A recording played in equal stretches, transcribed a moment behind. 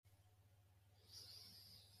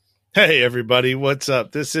Hey, everybody. What's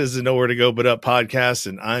up? This is the Nowhere to Go But Up podcast,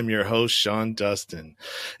 and I'm your host, Sean Dustin.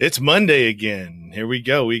 It's Monday again. Here we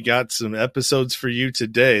go. We got some episodes for you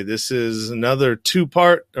today. This is another two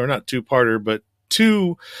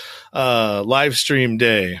live stream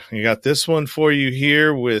day. We got this one for you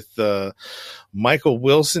here with Michael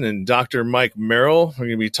Wilson and Dr. Mike Merrill. We're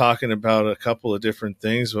going to be talking about a couple of different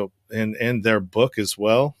things and their book as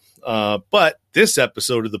well. But this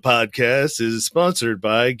episode of the podcast is sponsored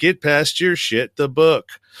by Get Past Your Shit, the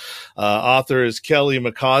book. Author is Kelly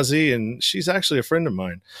McCausey, and she's actually a friend of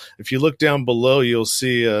mine. If you look down below, you'll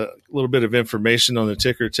see a little bit of information on the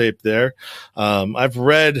ticker tape there. I've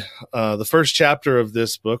read the first chapter of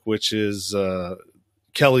this book, which is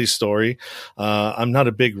Kelly's story. I'm not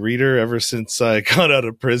a big reader. Ever since I got out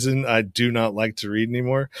of prison, I do not like to read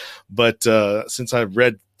anymore. But since I've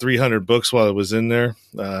read 300 books while I was in there,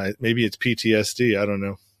 maybe it's PTSD. I don't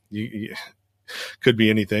know. Could be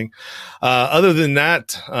anything. Other than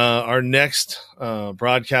that, our next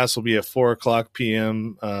broadcast will be at 4:00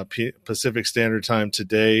 p.m. Pacific Standard Time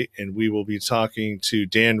today, and we will be talking to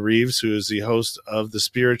Dan Reeves, who is the host of the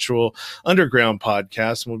Spiritual Underground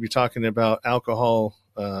podcast, and we'll be talking about alcohol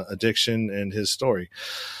addiction and his story.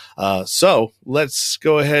 So let's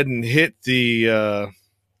go ahead and hit the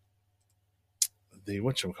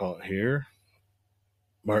whatchamacallit here,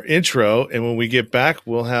 our intro, and when we get back,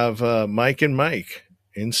 we'll have Mike and Mike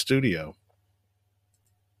in studio.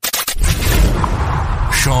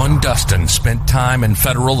 Sean Dustin spent time in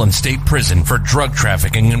federal and state prison for drug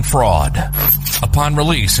trafficking and fraud. Upon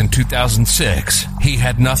release in 2006, he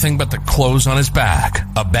had nothing but the clothes on his back,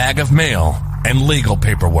 a bag of mail, and legal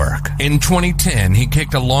paperwork. In 2010, he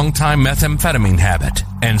kicked a long-time methamphetamine habit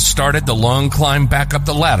and started the long climb back up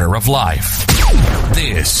the ladder of life.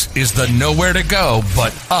 This is the Nowhere to Go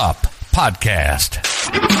But Up podcast.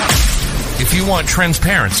 If you want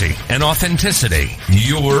transparency and authenticity,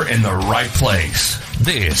 you're in the right place.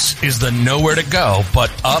 This is the Nowhere to Go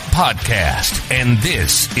But Up podcast, and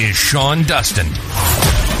this is Sean Dustin.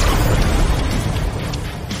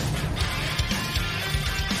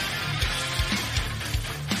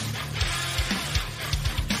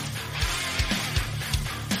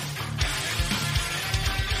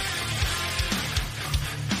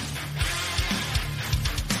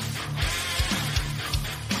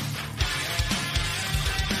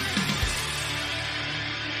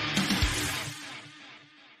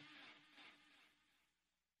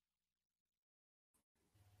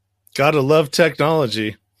 Gotta love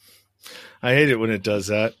technology. I hate it when it does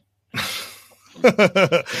that.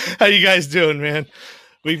 How you guys doing, man?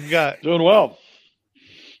 Doing well.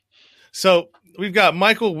 So we've got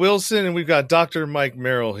Michael Wilson and we've got Dr. Mike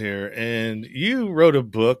Merrill here, and you wrote a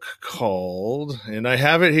book called, and I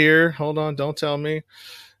have it here. Hold on, don't tell me.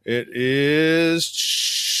 It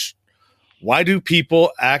is Why Do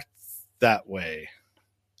People Act That Way?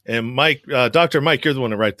 And Mike, Dr. Mike, you're the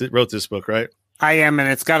one who wrote this book, right? I am, and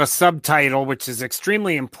it's got a subtitle, which is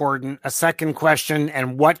extremely important, a second question,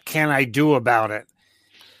 and what can I do about it?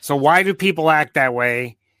 So why do people act that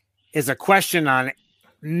way is a question on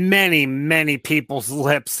many, many people's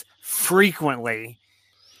lips frequently.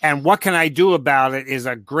 And what can I do about it is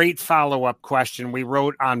a great follow-up question. We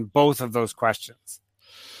wrote on both of those questions.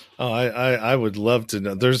 Oh, I would love to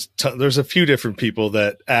know. There's a few different people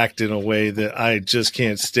that act in a way that I just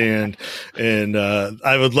can't stand, and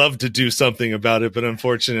I would love to do something about it, but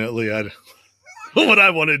unfortunately, what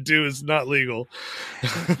I want to do is not legal.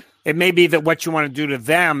 It may be that what you want to do to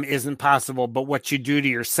them isn't possible, but what you do to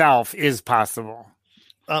yourself is possible.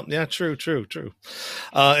 Yeah, true.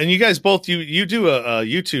 And you guys both, you do a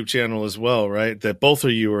YouTube channel as well, right? That both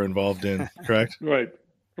of you are involved in, correct? Right.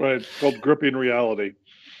 Called Gripping Reality.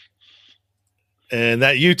 And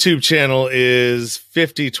that YouTube channel is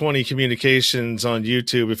 5020 Communications on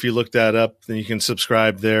YouTube. If you look that up, then you can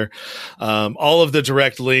subscribe there. All of the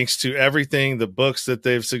direct links to everything, the books that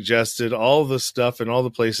they've suggested, all the stuff and all the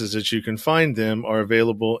places that you can find them are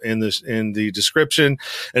available in the description.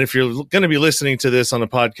 And if you're going to be listening to this on the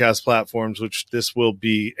podcast platforms, which this will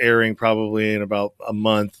be airing probably in about a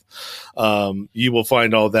month, you will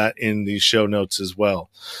find all that in the show notes as well.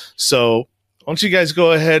 So why don't you guys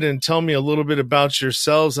go ahead and tell me a little bit about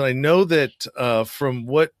yourselves? And I know that from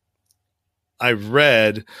what I've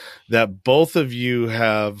read, that both of you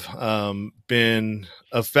have been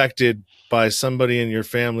affected by somebody in your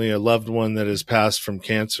family, a loved one that has passed from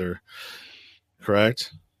cancer,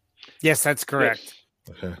 correct? Yes, that's correct.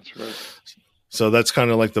 Okay. That's right. So that's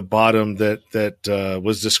kind of like the bottom that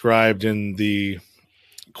was described in the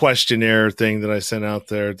questionnaire thing that I sent out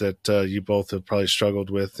there that you both have probably struggled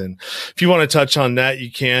with. And if you want to touch on that,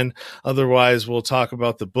 you can. Otherwise, we'll talk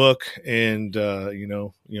about the book and,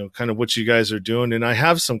 kind of what you guys are doing. And I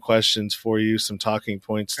have some questions for you, some talking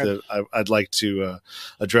points that I'd like to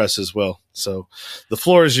address as well. So the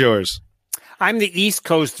floor is yours. I'm the East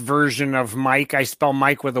Coast version of Mike. I spell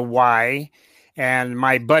Mike with a Y. And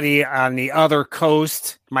my buddy on the other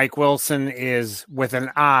coast, Mike Wilson, is with an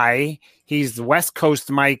I. He's the West Coast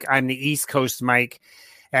Mike. I'm the East Coast Mike.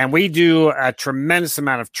 And we do a tremendous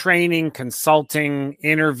amount of training, consulting,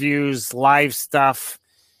 interviews, live stuff,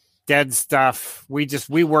 dead stuff.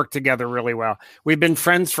 We work together really well. We've been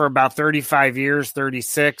friends for about 35 years,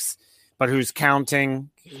 36, but who's counting?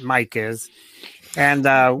 Mike is. And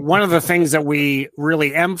one of the things that we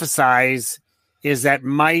really emphasize is that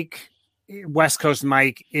Mike, West Coast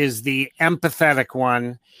Mike, is the empathetic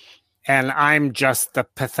one, and I'm just the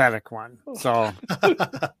pathetic one. So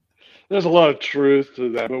there's a lot of truth to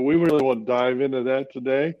that, but we really want to dive into that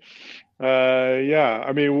today.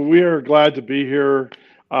 I mean, we are glad to be here.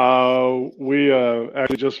 We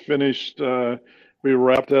actually just finished, we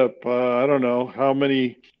wrapped up, I don't know how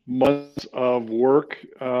many months of work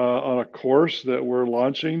on a course that we're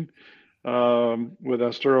launching with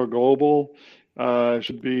Astero Global. It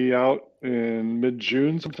should be out in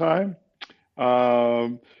mid-June sometime.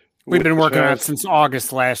 We've been working on it since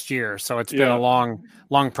August last year, so it's been a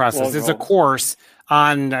long process. It's a course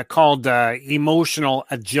on called emotional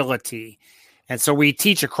agility, and so we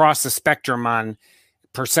teach across the spectrum on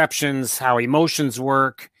perceptions, how emotions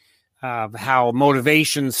work, how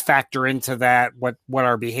motivations factor into that, what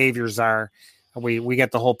our behaviors are. We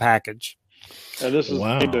get the whole package. And this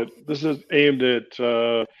is aimed at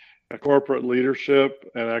corporate leadership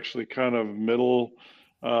and actually kind of middle,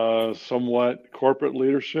 somewhat corporate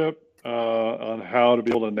leadership on how to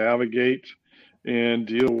be able to navigate and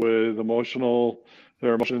deal with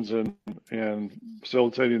their emotions and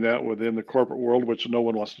facilitating that within the corporate world, which no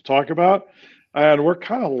one wants to talk about. And we're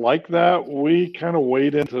kind of like that. We kind of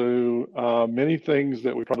wade into many things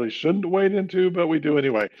that we probably shouldn't wade into, but we do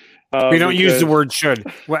anyway. We don't use the word should.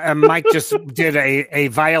 Mike just did a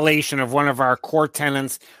violation of one of our core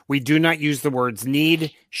tenets. We do not use the words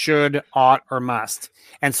need, should, ought, or must.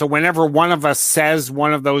 And so whenever one of us says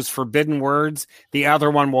one of those forbidden words, the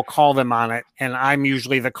other one will call them on it. And I'm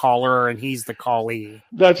usually the caller and he's the callee.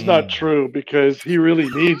 That's not true, because he really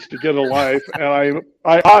needs to get a life. And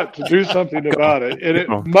I ought to do something about it. And it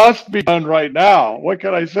must be done right now. What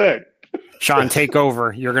can I say? Sean, take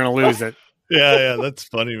over. You're going to lose it. Yeah, that's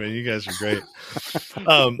funny, man. You guys are great.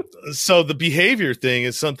 So the behavior thing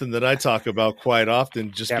is something that I talk about quite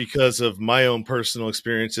often, just because of my own personal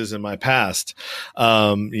experiences in my past.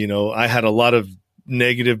 I had a lot of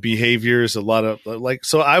negative behaviors, a lot of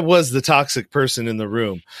so I was the toxic person in the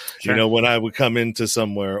room, when I would come into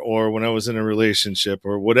somewhere or when I was in a relationship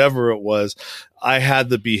or whatever it was, I had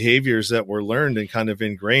the behaviors that were learned and kind of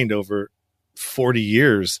ingrained over 40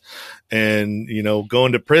 years. And,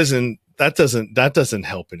 going to prison, that doesn't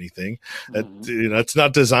help anything. It's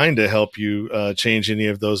not designed to help you change any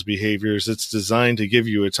of those behaviors. It's designed to give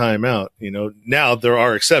you a timeout. Now there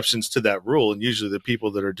are exceptions to that rule, and usually the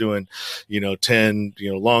people that are doing, 10,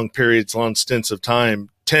 long periods, long stints of time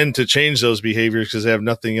tend to change those behaviors because they have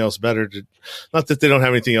nothing else better to, not that they don't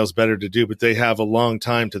have anything else better to do, but they have a long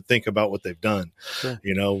time to think about what they've done. Sure.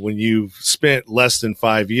 When you've spent less than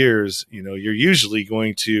 5 years, you're usually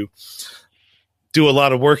going to do a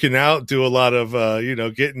lot of working out, do a lot of,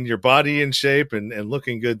 getting your body in shape and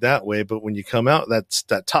looking good that way. But when you come out,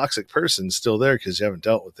 that toxic person's still there because you haven't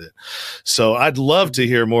dealt with it. So I'd love to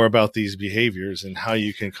hear more about these behaviors and how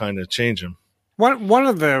you can kind of change them. One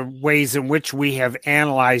of the ways in which we have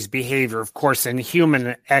analyzed behavior, of course, in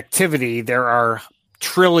human activity, there are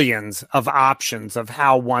trillions of options of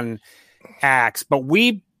how one acts, but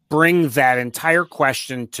we bring that entire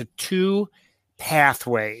question to two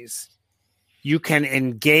pathways. You can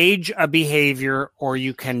engage a behavior or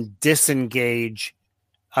you can disengage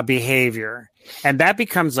a behavior. And that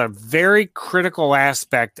becomes a very critical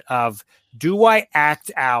aspect of, do I act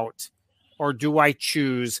out or do I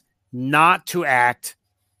choose not to act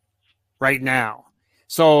right now?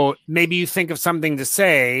 So maybe you think of something to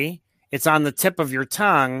say, it's on the tip of your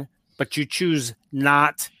tongue, but you choose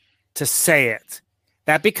not to say it.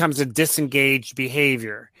 That becomes a disengaged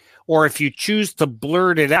behavior. Or if you choose to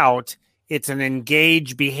blurt it out, it's an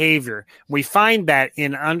engaged behavior. We find that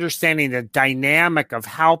in understanding the dynamic of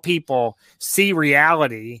how people see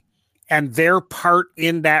reality and their part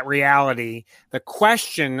in that reality, the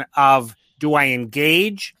question of, do I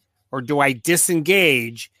engage or do I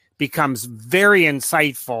disengage, becomes very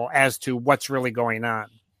insightful as to what's really going on.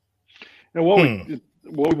 And what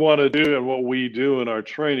we want to do and what we do in our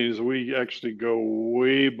training is we actually go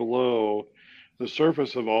way below the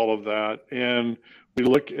surface of all of that, and we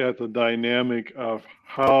look at the dynamic of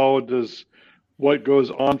what goes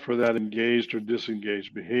on for that engaged or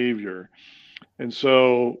disengaged behavior. And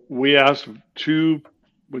so we ask two,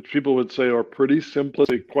 which people would say are pretty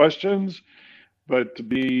simplistic questions, but to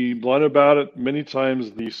be blunt about it, many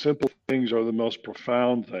times the simple things are the most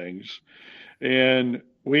profound things. And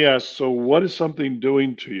we ask, so what is something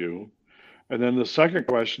doing to you? And then the second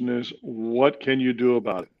question is, what can you do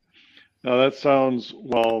about it? Now that sounds,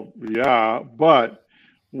 well, yeah, but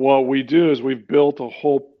what we do is we've built a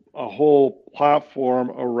whole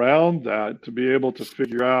platform around that to be able to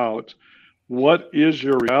figure out what is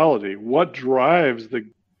your reality, what drives the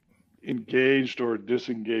engaged or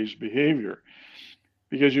disengaged behavior.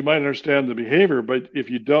 Because you might understand the behavior, but if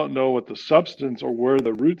you don't know what the substance or where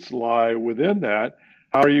the roots lie within that,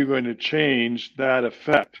 how are you going to change that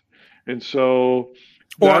effect? And so,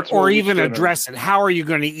 or even address it. How are you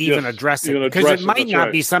going to even address it? Because it might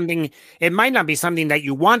not be something. It might not be something that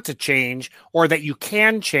you want to change or that you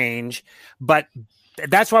can change. But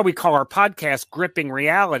that's why we call our podcast "Gripping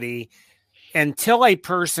Reality." Until a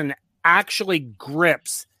person actually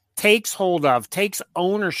grips, takes hold of, takes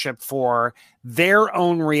ownership for their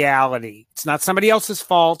own reality. It's not somebody else's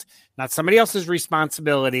fault, not somebody else's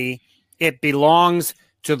responsibility. It belongs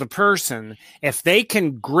to the person. If they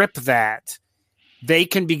can grip that, they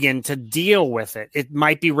can begin to deal with it. It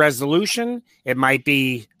might be resolution. It might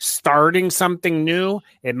be starting something new.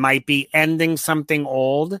 It might be ending something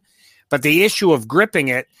old. But the issue of gripping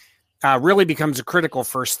it really becomes a critical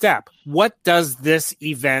first step. What does this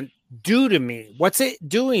event do to me? What's it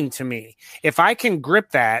doing to me? If I can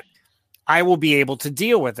grip that, I will be able to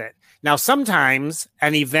deal with it. Now, sometimes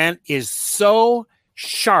an event is so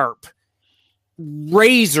sharp,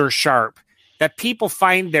 razor sharp, that people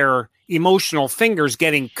find their emotional fingers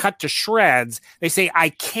getting cut to shreds. They say, I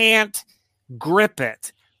can't grip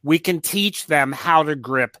it. We can teach them how to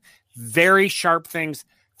grip very sharp things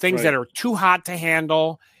that are too hot to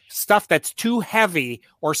handle, stuff that's too heavy,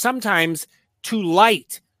 or sometimes too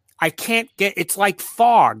light. I can't get, it's like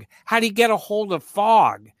fog. How do you get a hold of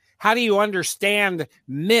fog? How do you understand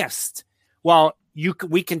mist? Well,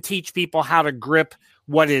 we can teach people how to grip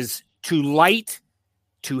what is too light,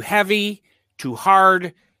 too heavy, too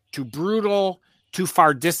hard, too brutal, too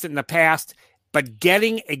far distant in the past. But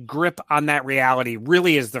getting a grip on that reality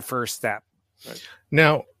really is the first step. Right.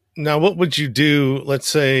 Now, what would you do? Let's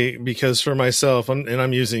say, because for myself, and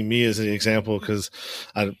I'm using me as an example because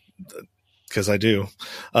I do.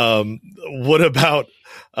 What about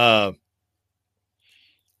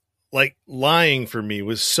like lying for me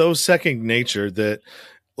was so second nature that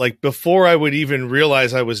like before I would even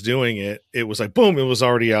realize I was doing it, it was like, boom, it was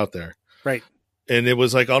already out there. Right. And it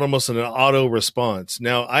was like almost an auto response.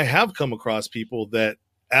 Now I have come across people that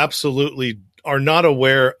absolutely are not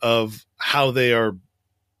aware of how they are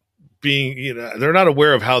being, they're not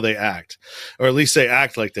aware of how they act, or at least they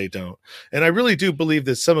act like they don't. And I really do believe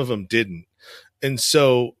that some of them didn't. And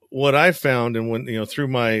so what I found, and when, through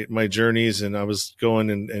my journeys, and I was going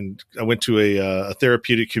and I went to a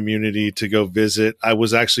therapeutic community to go visit. I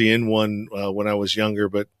was actually in one when I was younger,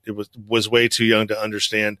 but it was way too young to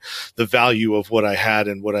understand the value of what I had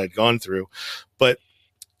and what I'd gone through. But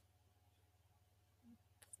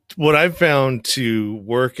what I've found to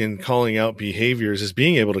work in calling out behaviors is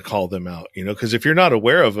being able to call them out, because if you're not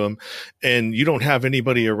aware of them and you don't have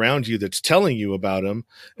anybody around you that's telling you about them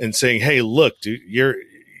and saying, hey, look, dude,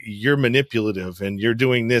 you're manipulative and you're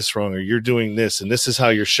doing this wrong, or you're doing this, and this is how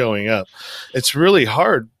you're showing up. It's really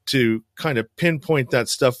hard to kind of pinpoint that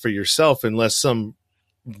stuff for yourself unless some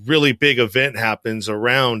really big event happens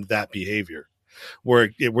around that behavior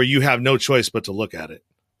where you have no choice but to look at it.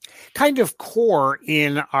 Kind of core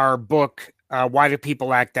in our book, Why Do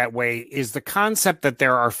People Act That Way, is the concept that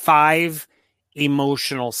there are 5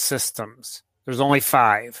 emotional systems. There's only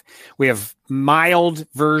 5. We have mild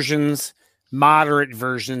versions, moderate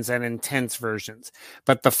versions, and intense versions.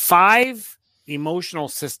 But the 5 emotional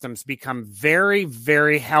systems become very,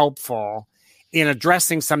 very helpful in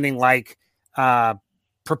addressing something like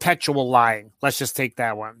perpetual lying. Let's just take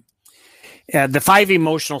that one. The 5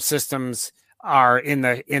 emotional systems are in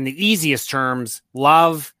the easiest terms: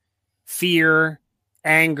 love, fear,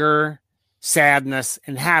 anger, sadness,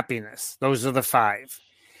 and happiness. Those are the 5.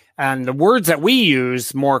 And the words that we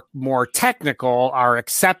use, more technical, are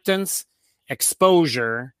acceptance,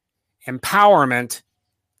 exposure, empowerment,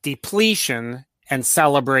 depletion, and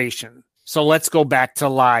celebration. So let's go back to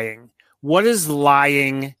lying. What is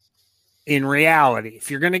lying in reality?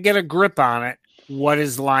 If you're going to get a grip on it, what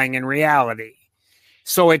is lying in reality.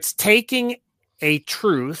 So it's taking a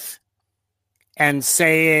truth and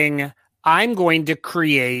saying, I'm going to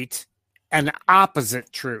create an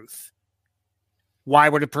opposite truth. Why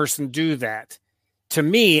would a person do that? To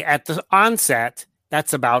me, at the onset,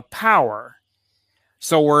 that's about power.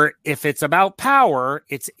 So if it's about power,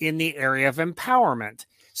 it's in the area of empowerment.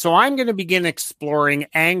 So I'm going to begin exploring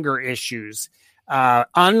anger issues,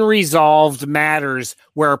 unresolved matters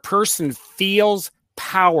where a person feels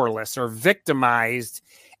powerless or victimized,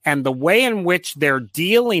 and the way in which they're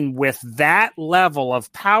dealing with that level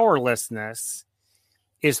of powerlessness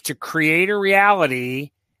is to create a reality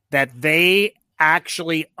that they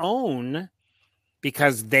actually own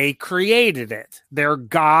because they created it. They're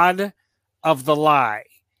God of the lie.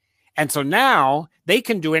 And so now they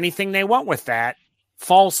can do anything they want with that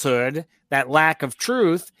falsehood, that lack of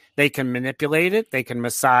truth. They can manipulate it. They can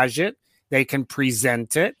massage it. They can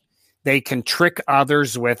present it. They can trick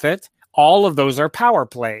others with it. All of those are power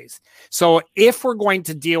plays. So if we're going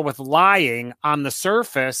to deal with lying on the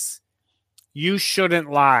surface, you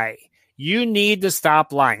shouldn't lie. You need to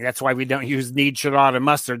stop lying. That's why we don't use need, should, ought, and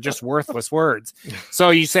must. They're just worthless words. So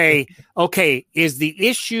you say, okay, is the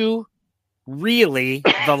issue really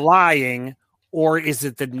the lying, or is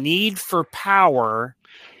it the need for power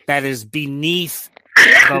that is beneath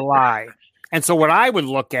the lie? And so what I would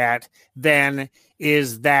look at then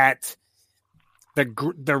is that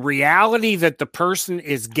the reality that the person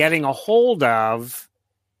is getting a hold of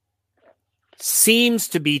seems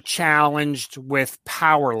to be challenged with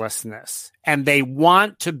powerlessness, and they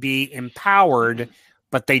want to be empowered,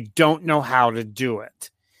 but they don't know how to do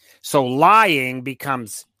it. So lying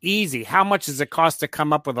becomes easy. How much does it cost to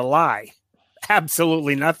come up with a lie?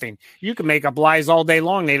 Absolutely nothing. You can make up lies all day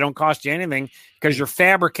long. They don't cost you anything because you're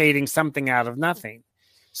fabricating something out of nothing.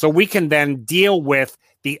 So we can then deal with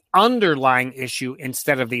the underlying issue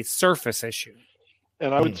instead of the surface issue.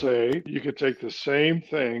 And I would say you could take the same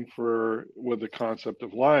thing with the concept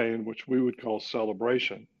of lying, which we would call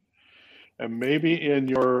celebration. And maybe in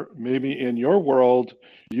your world,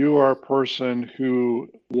 you are a person who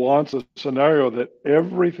wants a scenario that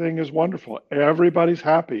everything is wonderful, everybody's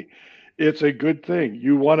happy. It's a good thing.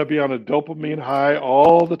 You want to be on a dopamine high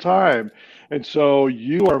all the time. And so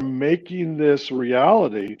you are making this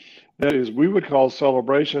reality that is, we would call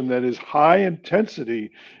celebration, that is high intensity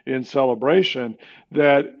in celebration,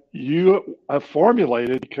 that you have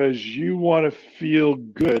formulated because you want to feel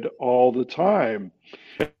good all the time.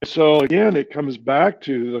 So again, it comes back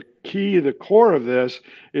to the key, the core of this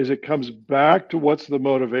is it comes back to what's the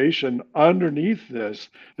motivation underneath this,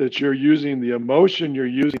 that you're using the emotion you're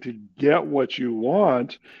using to get what you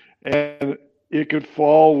want. And it could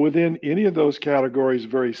fall within any of those categories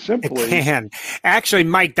very simply. It can. Actually,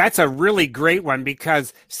 Mike, that's a really great one,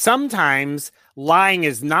 because sometimes lying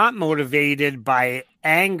is not motivated by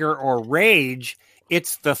anger or rage.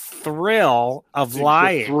 It's the thrill of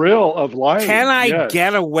lying. The thrill of lying. Can I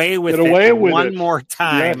get away with it one more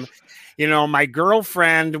time? Yes. You know, my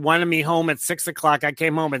girlfriend wanted me home at 6 o'clock. I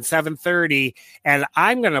came home at 7:30, and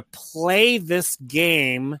I'm going to play this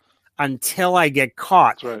game until I get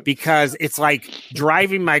caught, because it's like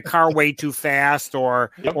driving my car way too fast or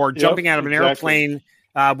jumping out of an airplane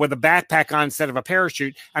with a backpack on instead of a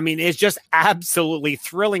parachute. I mean, it's just absolutely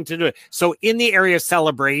thrilling to do it. So in the area of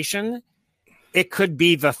celebration, it could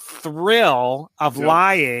be the thrill of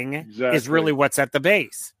lying is really what's at the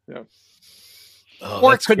base. Yeah.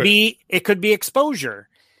 Or it could be exposure.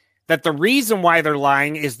 That the reason why they're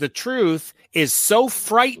lying is the truth is so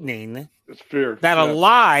frightening that a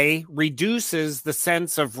lie reduces the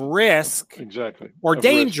sense of risk or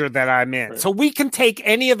danger that I'm in. Right. So we can take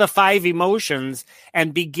any of the 5 emotions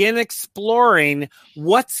and begin exploring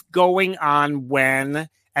what's going on when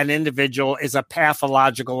an individual is a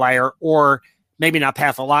pathological liar, or maybe not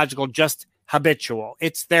pathological, just habitual.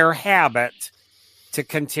 It's their habit to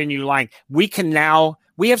continue lying. We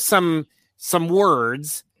have some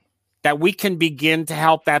words that we can begin to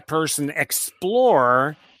help that person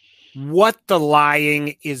explore what the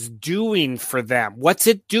lying is doing for them. What's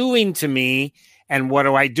it doing to me, and what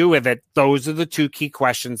do I do with it? Those are the 2 key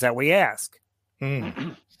questions that we ask.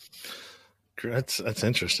 That's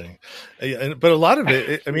interesting. But a lot of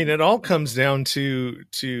it, I mean, it all comes down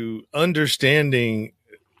to understanding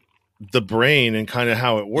the brain and kind of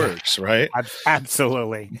how it works, right?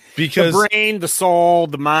 Absolutely. Because the brain, the soul,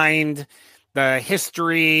 the mind, the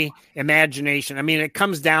history, imagination. I mean, it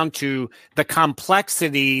comes down to the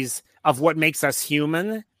complexities of what makes us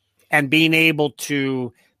human, and being able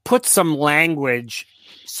to put some language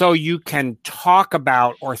so you can talk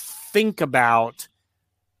about or think about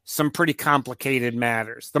some pretty complicated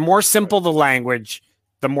matters. The more simple the language,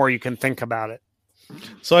 the more you can think about it.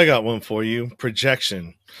 So I got one for you,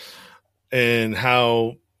 projection, and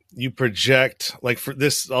how you project, like for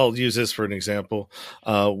this, I'll use this for an example.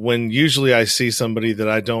 When usually I see somebody that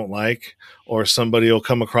I don't like, or somebody will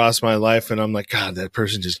come across my life and I'm like, God, that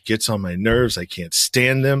person just gets on my nerves. I can't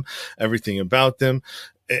stand them, everything about them.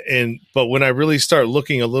 But when I really start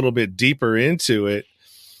looking a little bit deeper into it,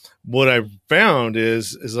 what I found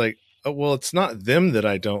is like, oh, well, it's not them that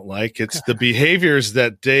I don't like. It's the behaviors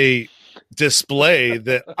that they display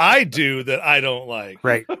that I do that I don't like.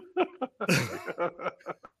 Right.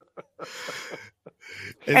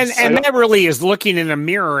 And that really is looking in a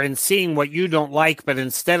mirror and seeing what you don't like, but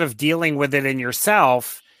instead of dealing with it in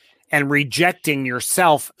yourself and rejecting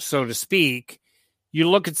yourself, so to speak, you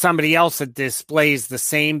look at somebody else that displays the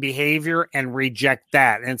same behavior and reject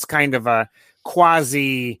that. And it's kind of a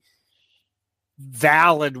quasi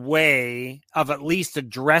valid way of at least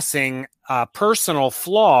addressing a personal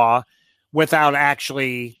flaw without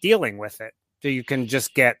actually dealing with it. So you can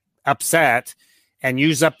just get upset and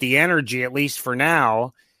use up the energy, at least for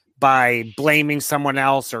now, by blaming someone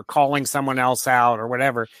else or calling someone else out or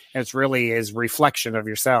whatever. And it's really is reflection of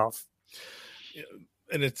yourself.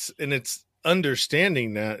 And it's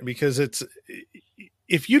understanding that, because it's,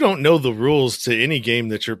 if you don't know the rules to any game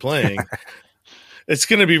that you're playing, it's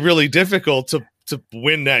going to be really difficult to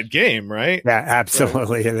win that game, right? Yeah,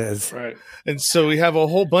 absolutely. Right. It is. Right. And so we have a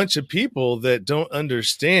whole bunch of people that don't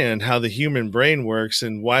understand how the human brain works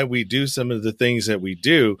and why we do some of the things that we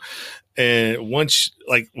do. And once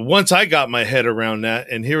I got my head around that,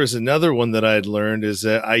 and here was another one that I had learned, is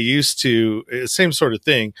that I used to, same sort of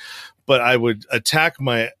thing, but I would attack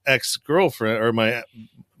my ex-girlfriend or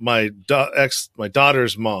my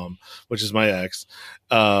daughter's mom, which is my ex,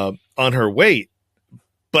 on her weight.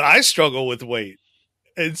 But I struggle with weight.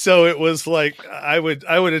 And so it was like I would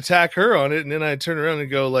attack her on it, and then I'd turn around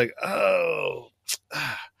and go like, oh,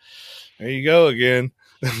 there you go again.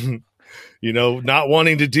 Not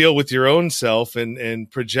wanting to deal with your own self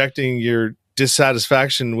and projecting your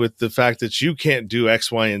dissatisfaction with the fact that you can't do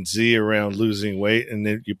X, Y, and Z around losing weight, and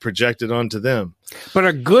then you project it onto them. But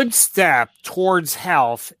a good step towards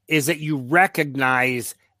health is that you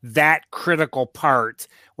recognize that critical part.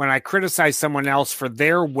 When I criticize someone else for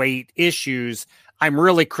their weight issues, I'm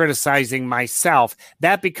really criticizing myself.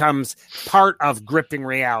 That becomes part of gripping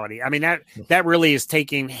reality. I mean, that really is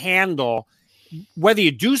taking handle. Whether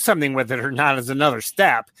you do something with it or not is another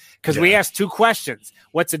step, because we ask two questions.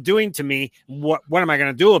 What's it doing to me? What am I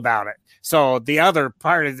going to do about it? So the other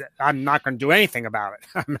part is I'm not going to do anything about it.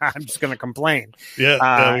 I'm just going to complain. Yeah,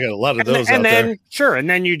 we got a lot of those out there. Sure. And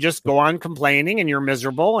then you just go on complaining and you're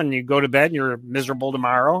miserable, and you go to bed and you're miserable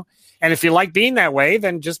tomorrow. And if you like being that way,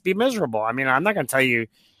 then just be miserable. I mean, I'm not going to tell you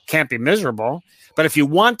can't be miserable, but if you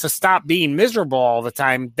want to stop being miserable all the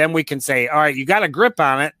time, then we can say, all right, you got a grip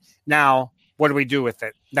on it. Now, what do we do with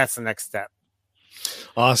it? That's the next step.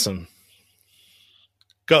 Awesome.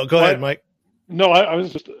 Go ahead, Mike. No, I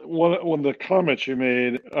was just one of the comments you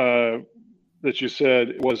made that you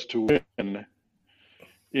said was to win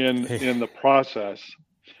in the process,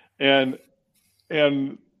 and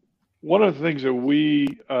one of the things that we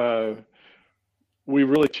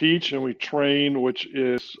really teach and we train, which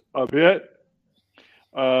is a bit,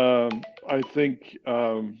 I think,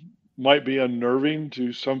 might be unnerving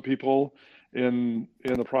to some people in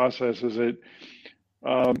the process, is that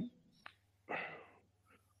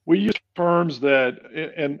we use terms that,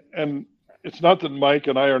 and it's not that Mike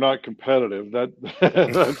and I are not competitive. That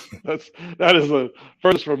is the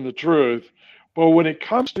furthest from the truth. But when it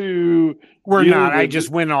comes to, we're not. I just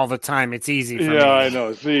win all the time. It's easy for me. Yeah, I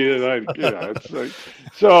know. See, it's like,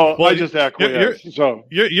 so well, I just acquiesce.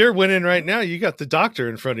 You're winning right now. You got the doctor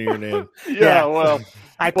in front of your name. Yeah, well,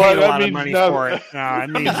 I paid a lot of money for it. No, it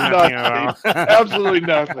means nothing at all. Absolutely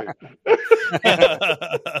nothing.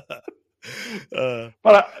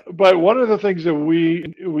 But one of the things that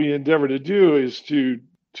we endeavor to do is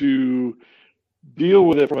to deal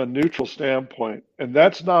with it from a neutral standpoint, and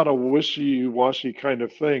that's not a wishy-washy kind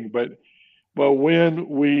of thing. But when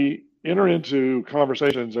we enter into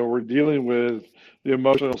conversations and we're dealing with the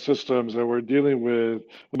emotional systems, and we're dealing with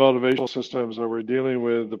the motivational systems, and we're dealing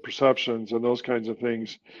with the perceptions and those kinds of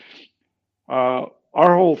things, what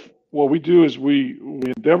we do is we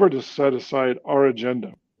endeavor to set aside our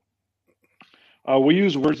agenda. We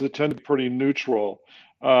use words that tend to be pretty neutral,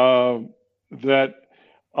 that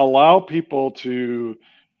allow people to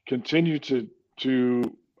continue to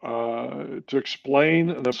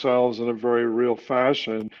explain themselves in a very real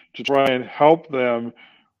fashion, to try and help them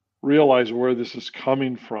realize where this is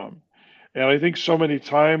coming from. And I think so many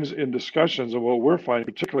times in discussions of what we're finding,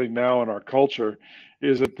 particularly now in our culture,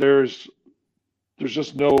 is that there's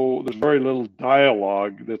very little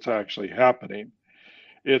dialogue that's actually happening.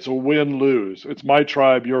 It's a win-lose. It's my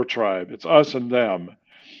tribe, your tribe. It's us and them.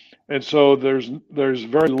 And so there's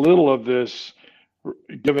very little of this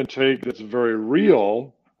give and take that's very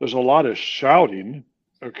real. There's a lot of shouting,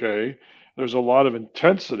 okay? There's a lot of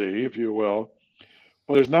intensity, if you will,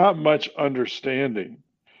 but there's not much understanding.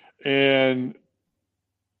 And,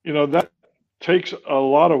 that takes a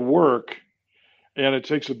lot of work, and it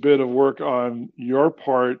takes a bit of work on your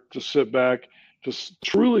part to sit back, to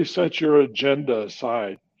truly set your agenda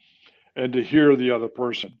aside and to hear the other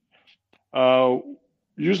person.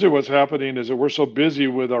 Usually what's happening is that we're so busy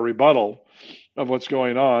with our rebuttal of what's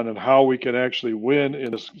going on and how we can actually win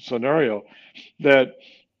in this scenario that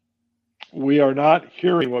we are not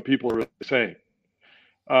hearing what people are really saying.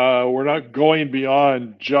 We're not going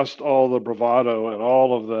beyond just all the bravado and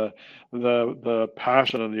all of the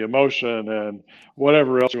passion and the emotion and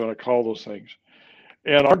whatever else you want to call those things.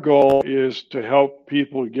 And our goal is to help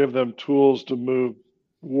people, give them tools to move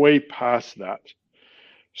way past that,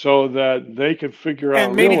 so that they can figure out.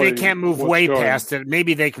 And maybe they can't move way past it.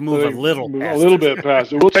 Maybe they can move a little bit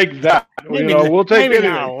past it. We'll take that. We'll take maybe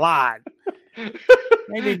not a lot.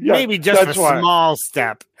 Maybe just a small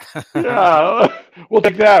step. Yeah, we'll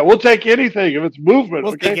take that. We'll take anything if it's movement.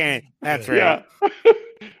 We'll take anything. That's right. Yeah.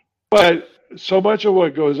 But so much of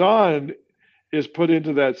what goes on is put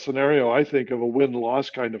into that scenario, I think, of a win-loss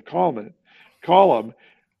kind of column.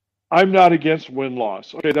 I'm not against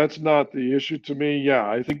win-loss. Okay, that's not the issue to me. Yeah,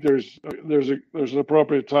 I think there's an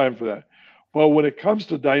appropriate time for that. But when it comes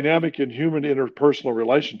to dynamic and human interpersonal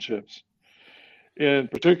relationships, and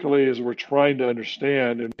particularly as we're trying to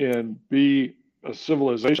understand and be a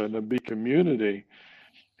civilization and be community,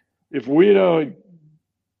 if we don't,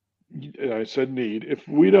 I said need, if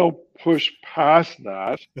we don't push past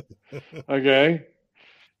that, okay,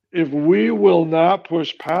 if we will not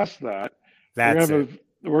push past that,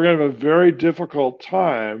 we're going to have a very difficult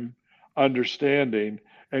time understanding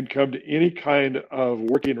and come to any kind of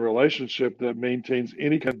working relationship that maintains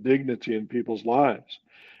any kind of dignity in people's lives.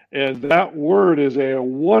 And that word is a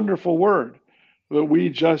wonderful word that we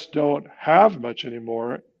just don't have much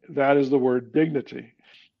anymore. That is the word dignity,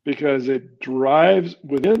 because it drives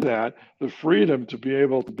within that the freedom to be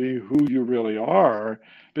able to be who you really are,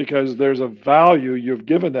 because there's a value you've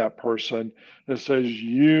given that person that says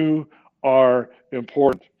you are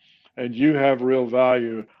important and you have real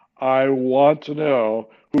value. I want to know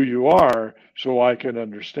who you are so I can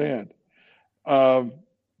understand.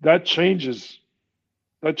 That changes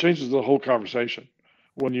the whole conversation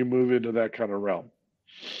when you move into that kind of realm.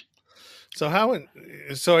 So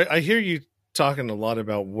I hear you talking a lot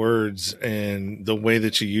about words and the way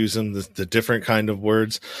that you use them, the different kind of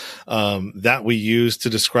words that we use to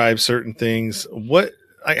describe certain things.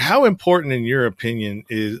 How important, in your opinion,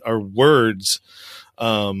 are words,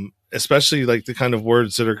 especially like the kind of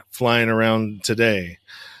words that are flying around today?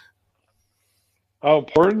 How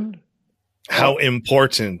important? How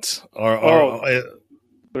important are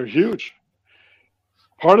they're huge.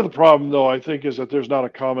 Part of the problem, though, I think, is that there's not a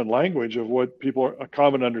common language of a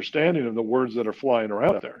common understanding of the words that are flying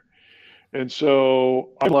around out there. And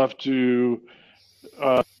so I'm left to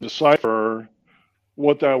decipher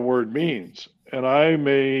what that word means. And I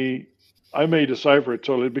may decipher it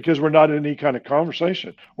totally, because we're not in any kind of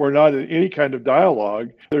conversation. We're not in any kind of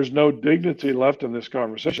dialogue. There's no dignity left in this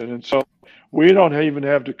conversation. And so we don't even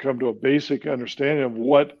have to come to a basic understanding of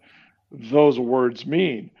what those words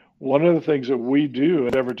mean. One of the things that we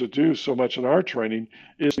endeavor to do so much in our training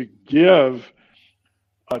is to give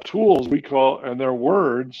tools we call, and their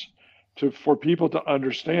words, for people to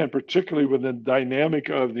understand, particularly with the dynamic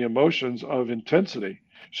of the emotions of intensity.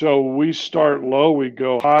 So we start low, we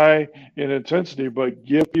go high in intensity, but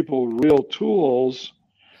give people real tools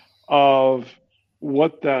of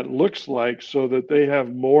what that looks like, so that they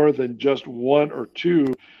have more than just one or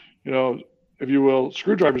two, if you will,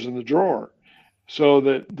 screwdrivers in the drawer, so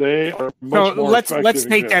that they are much more effective. Let's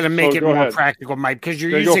take that and make it more practical, Mike, because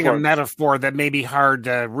you're using a metaphor that may be hard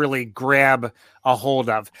to really grab a hold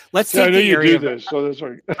of. Let's take the area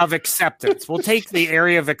of acceptance. We'll take the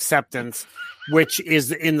area of acceptance, which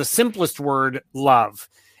is, in the simplest word, love.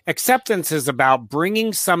 Acceptance is about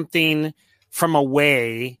bringing something from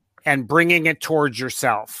away and bringing it towards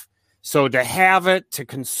yourself. So to have it, to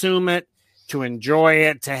consume it, to enjoy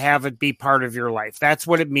it, to have it be part of your life. That's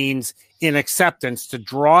what it means in acceptance, to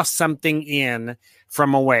draw something in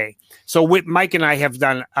from away. So Mike and I have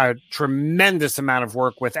done a tremendous amount of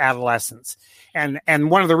work with adolescents. And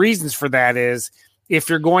one of the reasons for that is if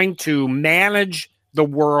you're going to manage the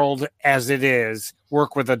world as it is,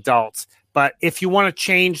 work with adults. But if you want to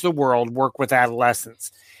change the world, work with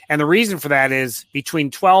adolescents. And the reason for that is between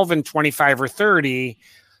 12 and 25 or 30,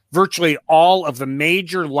 virtually all of the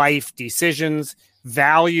major life decisions,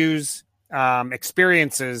 values,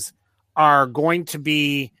 experiences are going to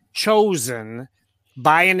be chosen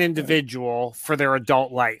by an individual for their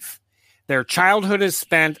adult life. Their childhood is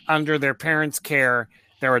spent under their parents' care.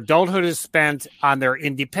 Their adulthood is spent on their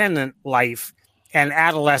independent life, and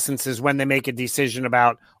adolescence is when they make a decision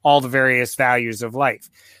about all the various values of life.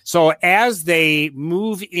 So as they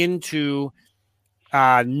move into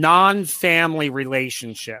non-family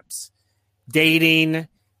relationships, dating,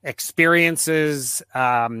 experiences,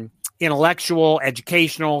 intellectual,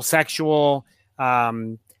 educational, sexual,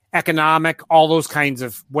 economic, all those kinds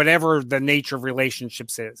of whatever the nature of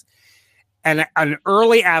relationships is. And an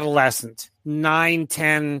early adolescent, 9,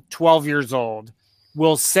 10, 12 years old,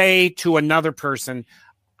 will say to another person,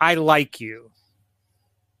 I like you.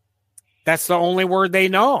 That's the only word they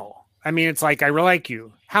know. I mean, it's like, I really like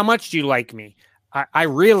you. How much do you like me? I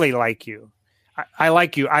really like you. I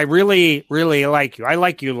like you. I really, really like you. I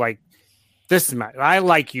like you like this. I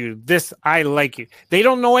like you. This, I like you. They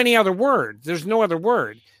don't know any other word. There's no other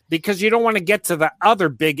word because you don't want to get to the other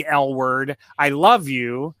big L word, I love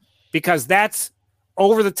you, because that's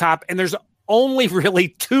over the top. And there's only really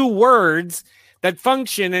two words that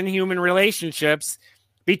function in human relationships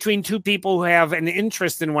between two people who have an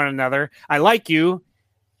interest in one another. I like you.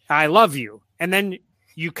 I love you. And then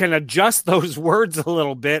you can adjust those words a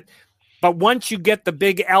little bit. But once you get the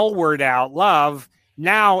big L word out, love,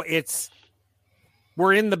 now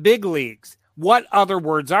we're in the big leagues. What other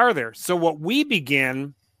words are there? So what we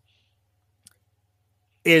begin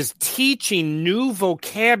is teaching new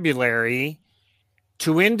vocabulary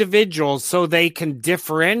to individuals so they can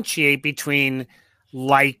differentiate between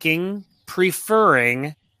liking,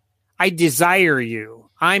 preferring, I desire you,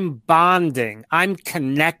 I'm bonding, I'm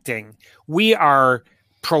connecting. We are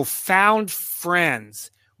profound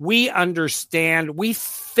friends. We understand, we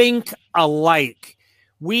think alike.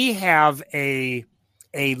 We have a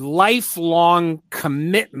lifelong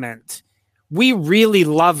commitment. We really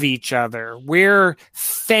love each other. We're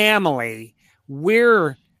family.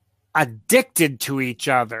 We're addicted to each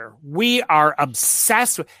other. We are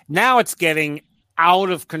obsessed. Now it's getting out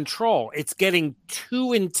of control. It's getting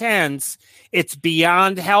too intense. It's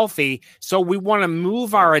beyond healthy. So we want to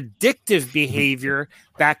move our addictive behavior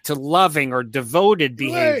back to loving or devoted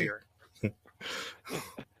behavior.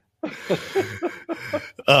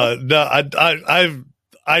 No,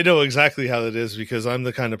 I know exactly how it is because I'm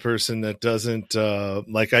the kind of person that doesn't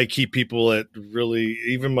like, I keep people at really,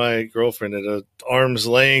 even my girlfriend, at an arm's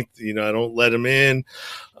length. You know, I don't let them in.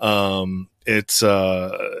 It's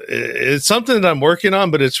something that I'm working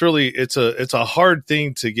on, but it's a hard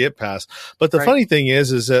thing to get past. But the funny thing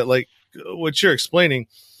is that like what you're explaining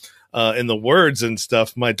in the words and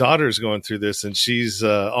stuff, my daughter's going through this and she's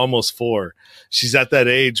almost 4. She's at that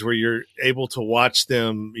age where you're able to watch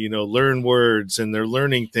them, you know, learn words and they're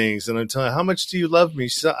learning things. And I'm telling her, how much do you love me?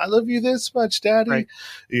 She said, I love you this much, Daddy. Right.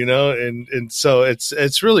 You know, and so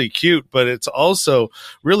it's really cute, but it's also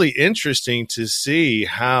really interesting to see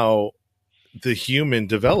how the human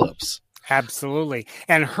develops. Absolutely.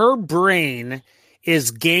 And her brain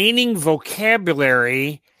is gaining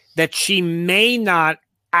vocabulary that she may not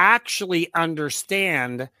actually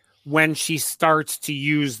understand when she starts to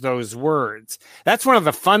use those words. That's one of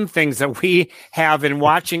the fun things that we have in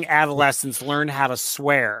watching adolescents learn how to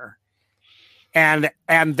swear. And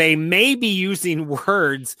they may be using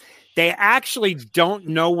words. They actually don't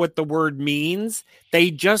know what the word means.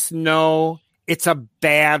 They just know it's a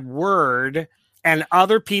bad word and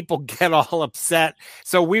other people get all upset.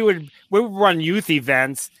 So we would run youth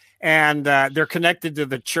events and they're connected to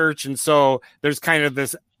the church. And so there's kind of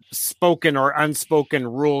this spoken or unspoken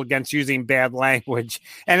rule against using bad language.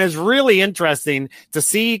 And it's really interesting to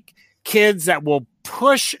see kids that will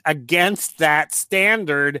push against that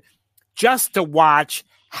standard just to watch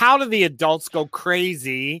how do the adults go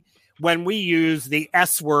crazy when we use the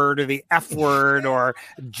S word or the F word or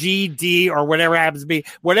GD or whatever happens to be,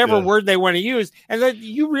 whatever word they want to use. And that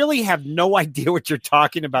you really have no idea what you're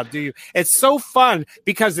talking about, do you? It's so fun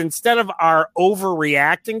because instead of our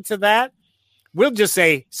overreacting to that, we'll just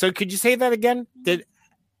say, so could you say that again?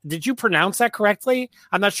 Did you pronounce that correctly?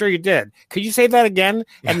 I'm not sure you did. Could you say that again?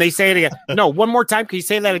 And they say it again. No, one more time. Can you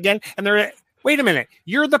say that again? And Wait a minute.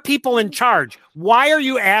 You're the people in charge. Why are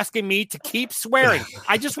you asking me to keep swearing?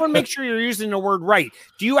 I just want to make sure you're using the word right.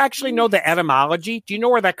 Do you actually know the etymology? Do you know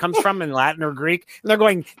where that comes from in Latin or Greek? And they're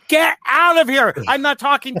going, get out of here. I'm not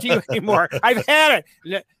talking to you anymore. I've had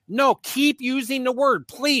it. No, keep using the word,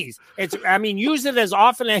 please. Use it as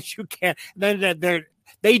often as you can.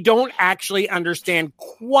 They don't actually understand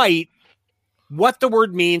quite what the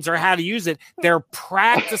word means or how to use it. They're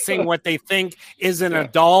practicing what they think is an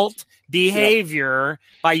adult behavior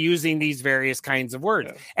by using these various kinds of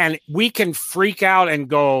words. And we can freak out and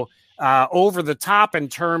go over the top in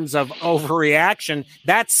terms of overreaction.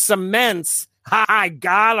 That cements, I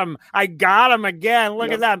got him again.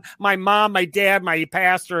 Look at that. My mom, my dad, my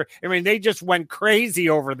pastor, they just went crazy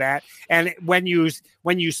over that. And when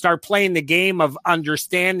you start playing the game of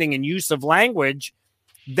understanding and use of language,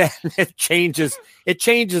 then it changes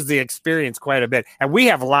the experience quite a bit. And we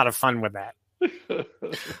have a lot of fun with that.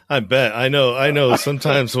 I bet. I know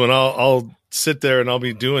sometimes when I'll sit there and I'll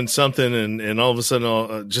be doing something and all of a sudden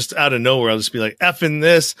I'll just out of nowhere, I'll just be like, effing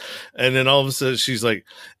this. And then all of a sudden she's like,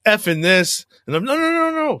 effing this. And I'm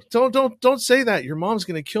no. Don't say that. Your mom's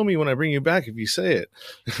going to kill me when I bring you back. If you say it,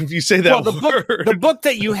 if you say that word. The book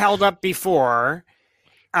that you held up before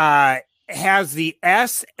has the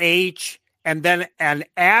SH and then an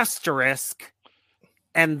asterisk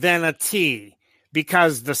and then a T.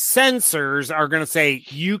 Because the censors are going to say,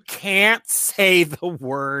 you can't say the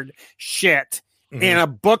word shit in a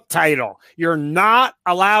book title. You're not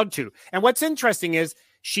allowed to. And what's interesting is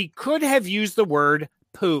she could have used the word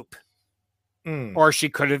poop, or she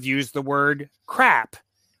could have used the word crap,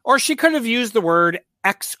 or she could have used the word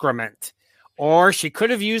excrement, or she could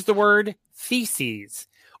have used the word feces,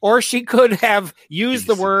 or she could have used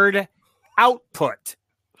the word output,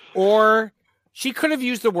 or she could have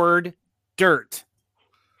used the word dirt.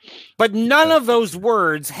 But none of those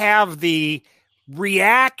words have the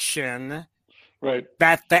reaction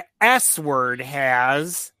that the S word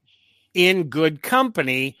has in Good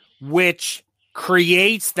Company, which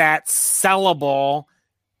creates that sellable,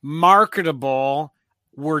 marketable,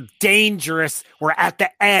 we're dangerous, we're at the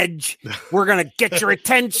edge, we're going to get your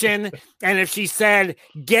attention. And if she said,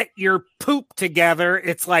 get your poop together,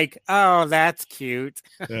 it's like, oh, that's cute.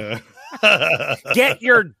 Get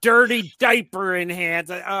your dirty diaper in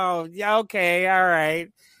hand. Oh, yeah, okay, all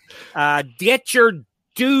right. Get your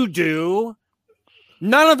doo-doo.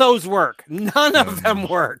 None of those work. None of them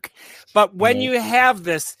work. But when you have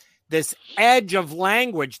this edge of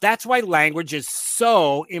language, that's why language is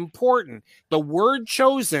so important. The word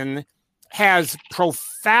chosen has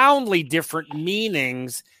profoundly different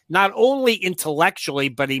meanings, not only intellectually,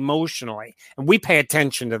 but emotionally. And we pay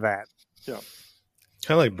attention to that. Yeah.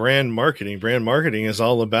 Kind of like brand marketing. Brand marketing is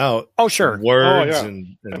all about words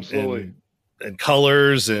and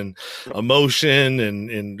colors and emotion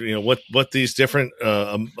and what these different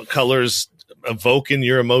colors evoke in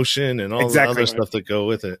your emotion and all the other stuff that go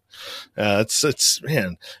with it. It's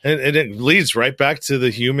man, and it leads right back to the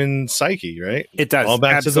human psyche, right? It does. All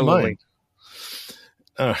back to the mind.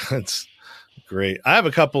 That's great. I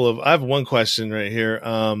have one question right here.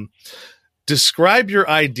 Describe your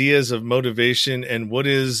ideas of motivation and what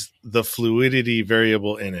is the fluidity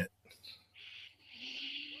variable in it?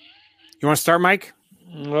 You want to start, Mike?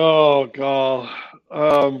 Oh, God.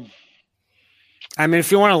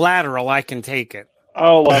 If you want a lateral, I can take it.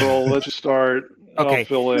 I'll lateral. Let's start. Okay. I'll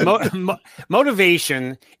fill in.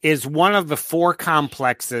 Motivation is one of the four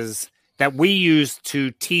complexes that we use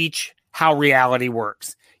to teach how reality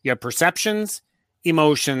works. You have perceptions,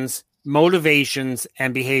 emotions, motivations,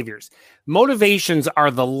 and behaviors. Motivations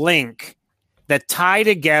are the link that tie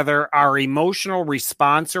together our emotional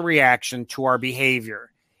response or reaction to our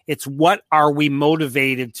behavior. It's what are we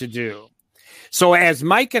motivated to do? So as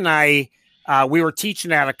Mike and I, we were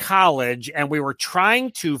teaching at a college and we were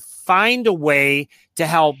trying to find a way to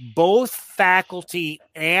help both faculty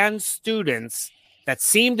and students that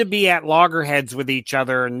seem to be at loggerheads with each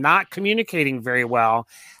other and not communicating very well,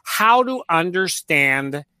 how to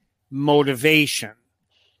understand motivation.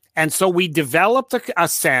 And so we developed a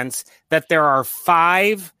sense that there are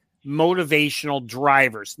 5 motivational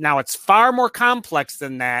drivers. Now, it's far more complex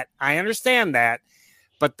than that. I understand that.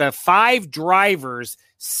 But the 5 drivers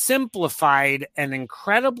simplified an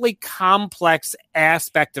incredibly complex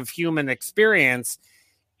aspect of human experience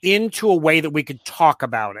into a way that we could talk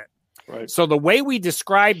about it. Right. So the way we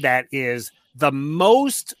describe that is the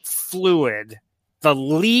most fluid, the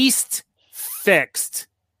least fixed,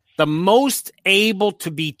 the most able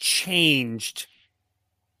to be changed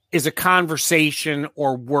is a conversation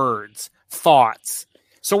or words, thoughts.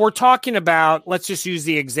 So we're talking about, let's just use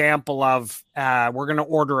the example of we're going to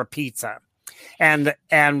order a pizza. And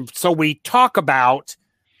so we talk about,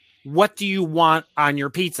 what do you want on your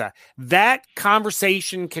pizza? That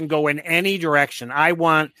conversation can go in any direction. I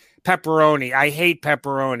want pepperoni. I hate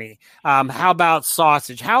pepperoni. How about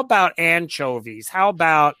sausage? How about anchovies? How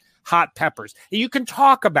about hot peppers? You can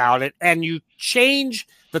talk about it, and you change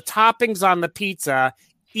the toppings on the pizza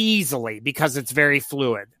easily because it's very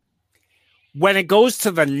fluid. When it goes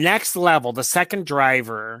to the next level, the second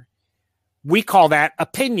driver, we call that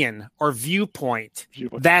opinion or viewpoint.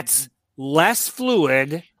 That's less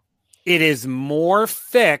fluid. It is more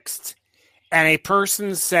fixed. And a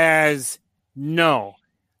person says, no,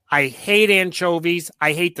 I hate anchovies.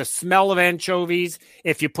 I hate the smell of anchovies.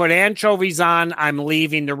 If you put anchovies on, I'm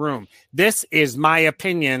leaving the room. This is my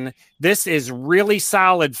opinion. This is really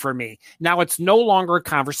solid for me. Now, it's no longer a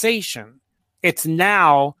conversation. It's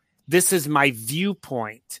now, this is my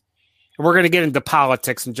viewpoint. We're going to get into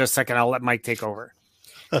politics in just a second. I'll let Mike take over.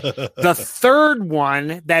 The third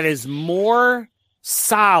one that is more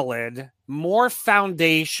solid, more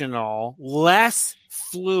foundational, less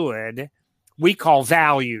fluid, we call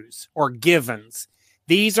values or givens.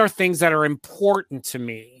 These are things that are important to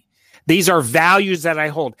me. These are values that I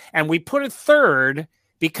hold. And we put a third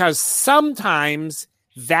because sometimes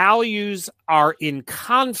values are in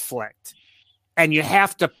conflict and you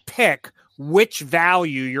have to pick which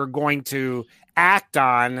value you're going to act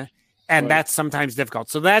on. And that's sometimes difficult.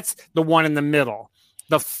 So that's the one in the middle.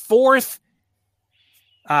 The fourth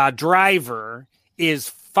driver is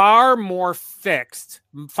far more fixed,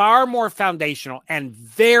 far more foundational, and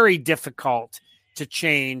very difficult to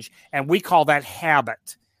change. And we call that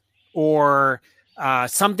habit, or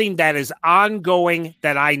something that is ongoing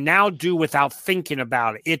that I now do without thinking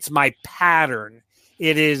about it. It's my pattern.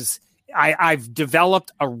 It is, I've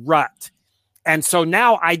developed a rut. And so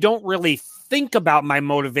now I don't really think about my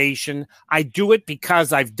motivation. I do it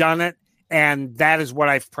because I've done it, and that is what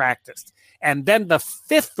I've practiced. And then the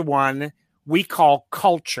fifth one we call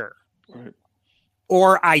culture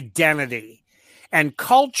or identity. And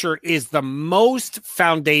culture is the most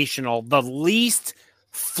foundational, the least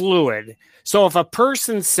fluid. So if a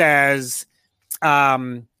person says,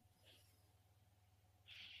 I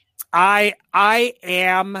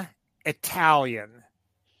am Italian,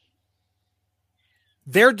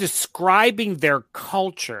 they're describing their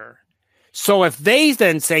culture. So if they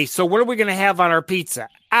then say, so what are we going to have on our pizza?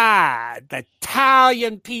 The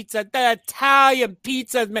Italian pizza,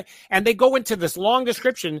 and they go into this long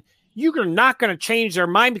description, you're not going to change their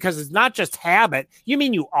mind because it's not just habit. You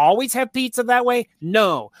mean you always have pizza that way?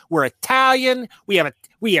 No, we're Italian. We have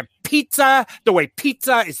pizza the way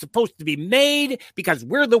pizza is supposed to be made because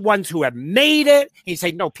we're the ones who have made it. And you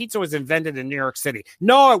say, no, pizza was invented in New York City.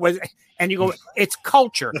 No, it was. And you go, it's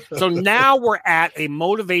culture. So now we're at a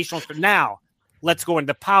motivational. Now let's go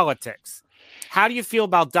into politics. How do you feel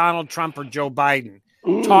about Donald Trump or Joe Biden?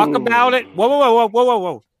 Ooh. Talk about it.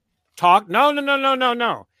 Whoa. Talk.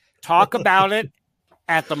 No. Talk about it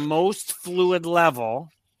at the most fluid level.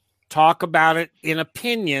 Talk about it in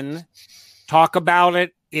opinion. Talk about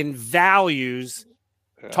it in values.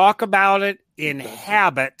 Talk about it in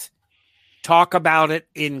habit. Talk about it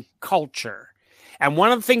in culture. And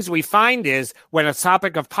one of the things we find is when a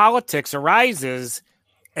topic of politics arises,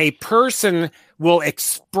 a person will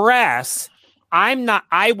express,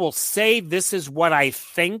 I will say this is what I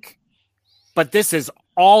think, but this is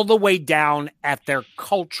all the way down at their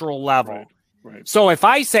cultural level. Right. So if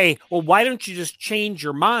I say, well, why don't you just change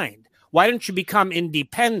your mind? Why don't you become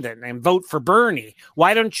independent and vote for Bernie?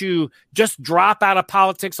 Why don't you just drop out of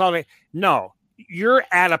politics all day? No, you're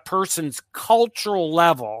at a person's cultural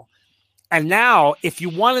level. And now if you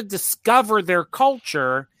want to discover their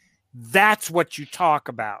culture, that's what you talk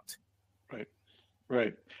about.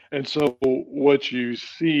 Right. And so what you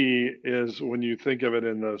see is when you think of it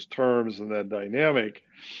in those terms and that dynamic,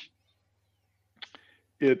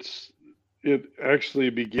 it actually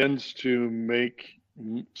begins to make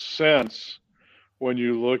sense when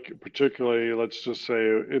you look, particularly, let's just say,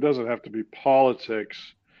 it doesn't have to be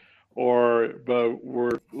politics, but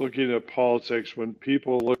we're looking at politics when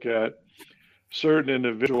people look at certain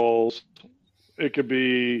individuals. It could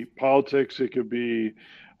be politics, it could be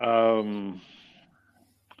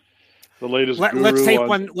the latest let's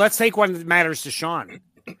take one that matters to Sean.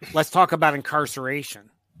 Let's talk about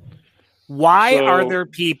incarceration. Why are there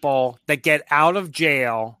people that get out of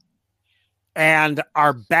jail and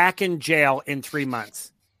are back in jail in 3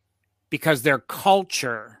 months? Because their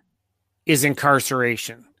culture is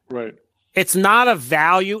incarceration. Right. It's not a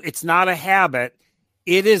value. It's not a habit.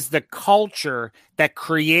 It is the culture that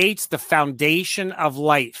creates the foundation of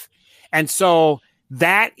life. And so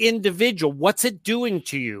that individual, what's it doing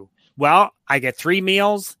to you? well, I get 3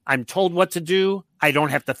 meals. I'm told what to do. I don't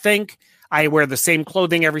have to think. I wear the same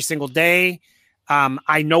clothing every single day.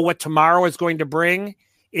 I know what tomorrow is going to bring.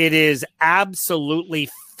 It is absolutely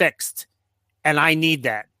fixed, and I need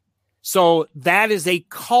that. So that is a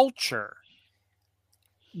culture,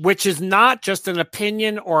 which is not just an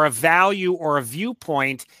opinion or a value or a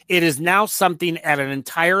viewpoint. It is now something at an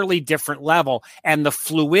entirely different level, and the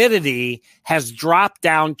fluidity has dropped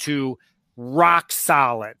down to rock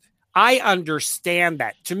solid. I understand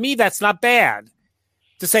that. To me, that's not bad.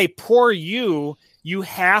 To say, poor you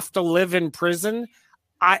have to live in prison.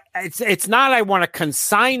 It's not I want to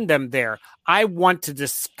consign them there. I want to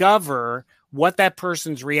discover what that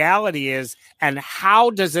person's reality is and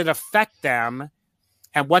how does it affect them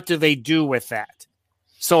and what do they do with that.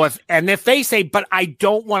 So if they say, but I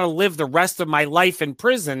don't want to live the rest of my life in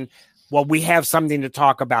prison, well, we have something to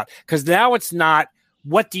talk about, because now it's not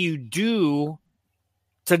what do you do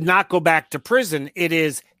to not go back to prison. It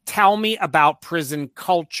is tell me about prison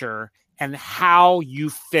culture and how you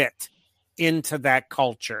fit into that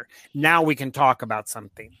culture. Now we can talk about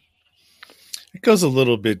something. It goes a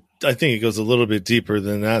little bit, I think it goes a little bit deeper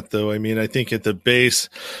than that, though. I mean, I think at the base,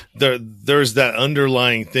 there's that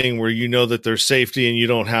underlying thing where you know that there's safety and you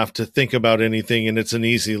don't have to think about anything and it's an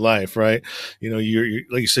easy life, right? You know, you're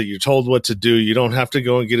like you said, you're told what to do. You don't have to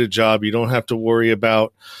go and get a job. You don't have to worry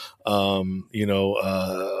about,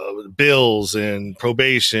 bills and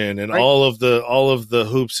probation and right. all of the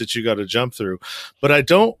hoops that you got to jump through. But I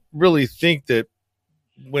don't really think that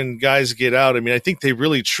when guys get out, I mean, I think they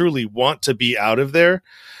really truly want to be out of there,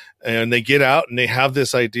 and they get out and they have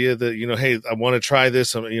this idea that, you know, hey, I want to try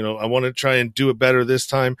this. I want to try and do it better this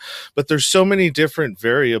time. But there's so many different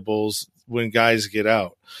variables when guys get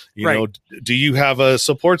out. You right. know, do you have a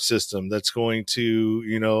support system that's going to,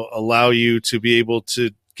 you know, allow you to be able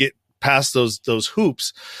to get past those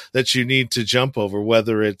hoops that you need to jump over,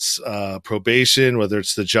 whether it's probation, whether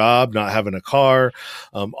it's the job, not having a car,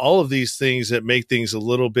 all of these things that make things a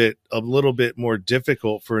little bit more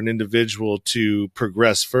difficult for an individual to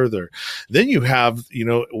progress further. Then you have, you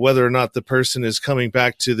know, whether or not the person is coming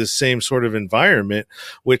back to the same sort of environment,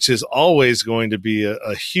 which is always going to be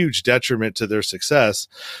a huge detriment to their success,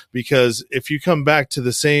 because if you come back to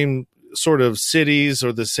the same sort of cities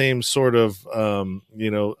or the same sort of,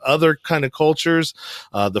 other kind of cultures,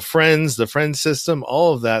 the friend system,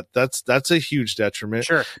 all of that, that's a huge detriment.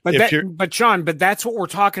 Sure. But Sean, that's what we're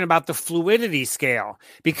talking about, the fluidity scale,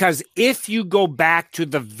 because if you go back to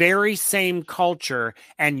the very same culture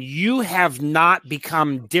and you have not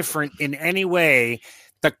become different in any way,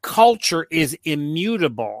 the culture is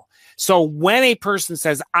immutable. So when a person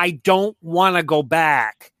says, I don't want to go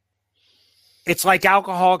back, it's like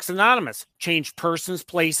Alcoholics Anonymous, change persons,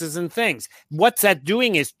 places, and things. What's that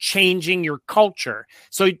doing is changing your culture.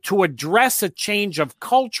 So to address a change of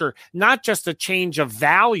culture, not just a change of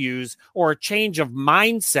values or a change of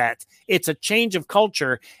mindset, it's a change of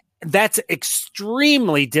culture. That's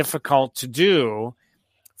extremely difficult to do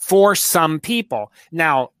for some people.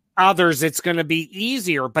 Now, others, it's going to be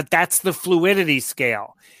easier, but that's the fluidity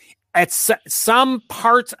scale. At some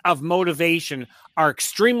parts of motivation are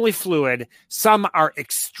extremely fluid, some are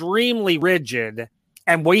extremely rigid,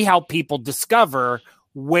 and we help people discover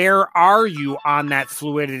where are you on that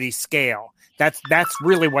fluidity scale. That's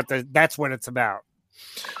really that's what it's about.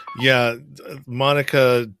 Yeah,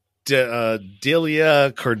 Monica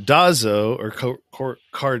Delia Cardozo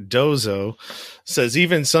says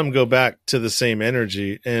even some go back to the same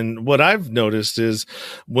energy. And what I've noticed is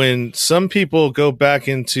when some people go back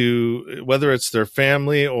into, whether it's their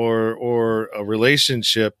family or a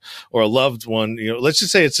relationship or a loved one, you know, let's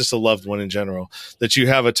just say it's just a loved one in general that you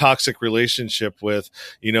have a toxic relationship with,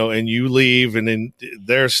 you know, and you leave and then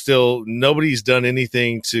nobody's done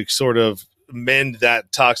anything to sort of mend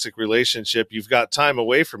that toxic relationship. You've got time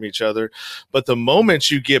away from each other, but the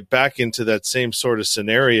moment you get back into that same sort of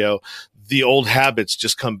scenario, the old habits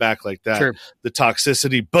just come back like that. Sure. The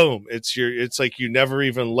toxicity, boom, it's like you never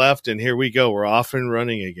even left, and here we go, we're off and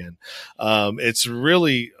running again. It's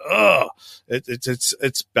really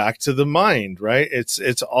it's back to the mind, right?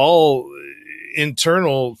 It's all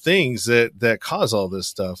internal things that cause all this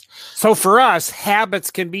stuff. So for us, habits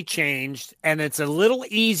can be changed, and it's a little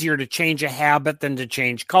easier to change a habit than to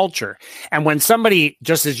change culture. And when somebody,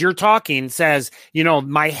 just as you're talking, says, you know,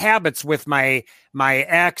 my habits with my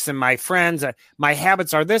ex and my friends, my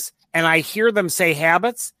habits are this, and I hear them say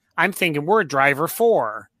habits, I'm thinking we're a driver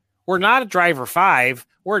 4. We're not a driver 5,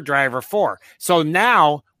 we're a driver 4. So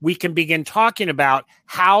now we can begin talking about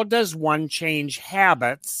how does one change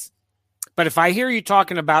habits. But if I hear you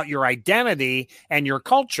talking about your identity and your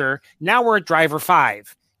culture, now we're at driver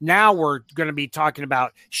 5. Now we're going to be talking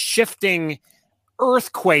about shifting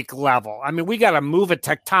earthquake level. I mean, we got to move a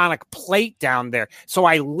tectonic plate down there. So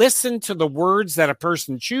I listen to the words that a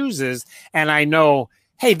person chooses, and I know,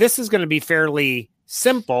 hey, this is going to be fairly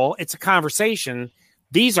simple. It's a conversation.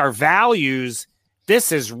 These are values.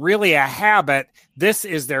 This is really a habit. This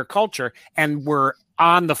is their culture. And we're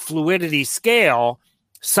on the fluidity scale,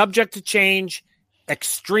 subject to change,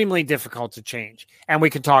 extremely difficult to change. And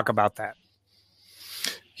we can talk about that.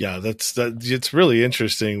 Yeah, it's really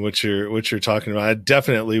interesting what you're talking about. I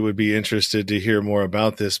definitely would be interested to hear more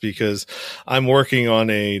about this, because I'm working on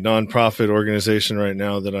a nonprofit organization right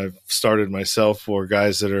now that I've started myself for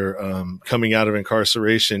guys that are coming out of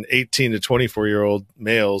incarceration, 18 to 24-year-old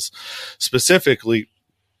males specifically,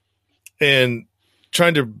 and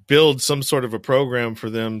trying to build some sort of a program for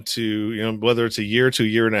them to, whether it's a year to a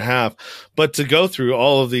year and a half, but to go through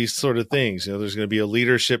all of these sort of things. There's going to be a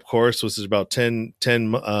leadership course, which is about 10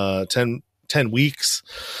 weeks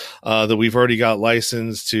that we've already got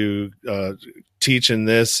licensed to teach in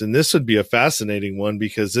this. And this would be a fascinating one,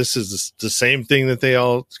 because this is the same thing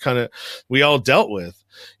that we all dealt with.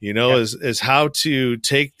 Is how to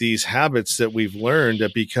take these habits that we've learned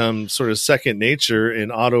that become sort of second nature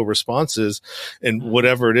and auto responses and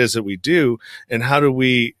whatever it is that we do, and how do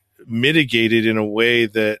we mitigate it in a way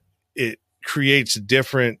that it creates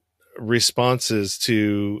different responses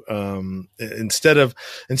to instead of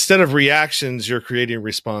reactions, you're creating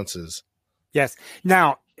responses. Yes.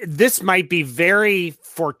 Now, this might be very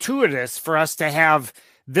fortuitous for us to have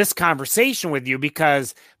this conversation with you,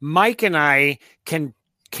 because Mike and I can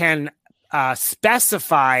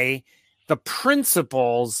specify the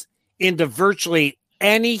principles into virtually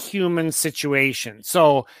any human situation.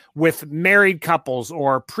 So with married couples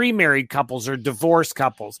or pre-married couples or divorced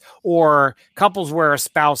couples or couples where a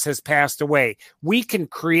spouse has passed away, we can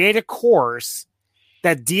create a course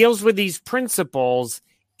that deals with these principles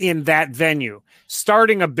in that venue.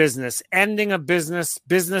 Starting a business, ending a business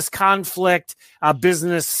conflict, a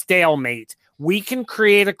business stalemate. We can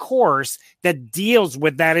create a course that deals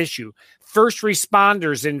with that issue. First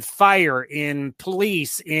responders in fire, in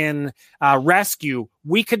police, in rescue,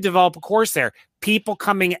 we could develop a course there. People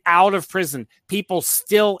coming out of prison, people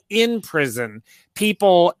still in prison,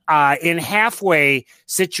 people in halfway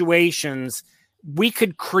situations. We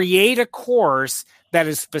could create a course that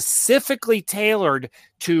is specifically tailored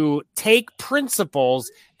to take principles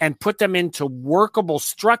and put them into workable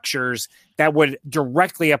structures that would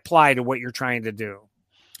directly apply to what you're trying to do.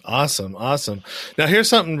 Awesome. Now, here's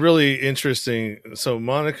something really interesting. So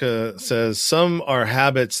Monica says some are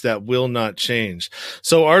habits that will not change.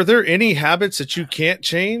 So are there any habits that you can't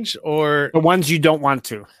change, or the ones you don't want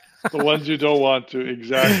to? The ones you don't want to,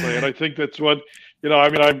 exactly. And I think that's what,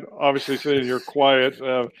 I'm obviously sitting here quiet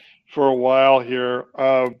for a while here.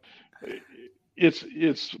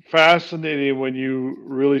 It's fascinating when you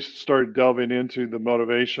really start delving into the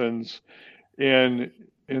motivations and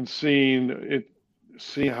seeing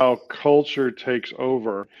how culture takes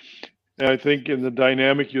over. And I think in the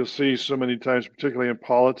dynamic you'll see so many times, particularly in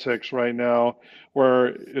politics right now, where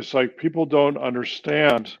it's like people don't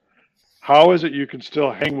understand how is it you can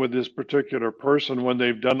still hang with this particular person when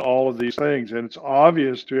they've done all of these things. And it's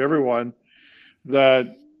obvious to everyone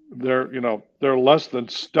that they're less than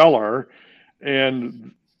stellar,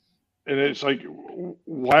 and it's like,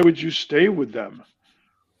 why would you stay with them?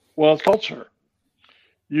 Well, it's culture.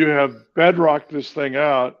 You have bedrocked this thing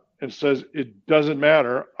out and says it doesn't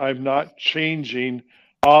matter. I'm not changing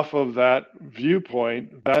off of that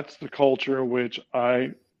viewpoint. That's the culture in which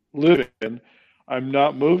I live in. I'm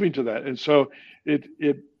not moving to that. And so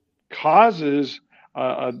it causes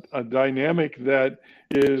a dynamic that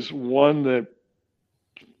is one that,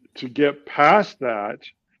 to get past that,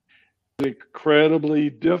 is incredibly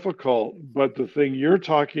difficult. But the thing you're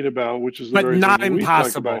talking about, which is the very not thing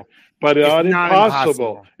impossible. But not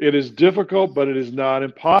impossible. It is difficult, but it is not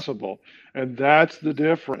impossible. And that's the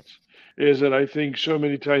difference, is that I think so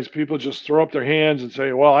many times people just throw up their hands and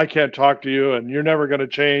say, well, I can't talk to you and you're never going to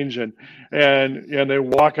change. And they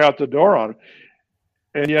walk out the door on it.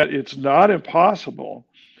 And yet it's not impossible.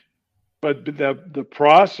 But the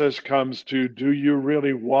process comes to, do you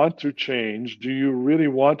really want to change? Do you really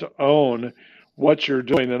want to own what you're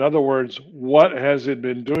doing? In other words, what has it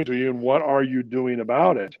been doing to you and what are you doing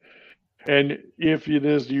about it? And if it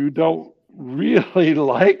is you don't really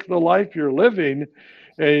like the life you're living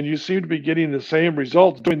and you seem to be getting the same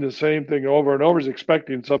results, doing the same thing over and over, is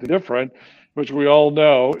expecting something different, which we all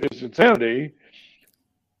know is insanity.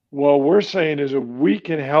 What we're saying is that we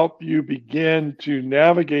can help you begin to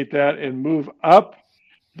navigate that and move up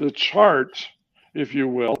the chart, if you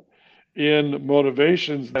will, in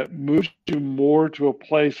motivations that moves you more to a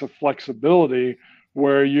place of flexibility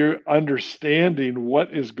where you're understanding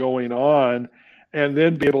what is going on and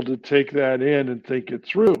then be able to take that in and think it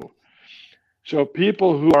through. So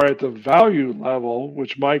people who are at the value level,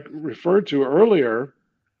 which Mike referred to earlier,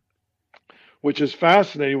 which is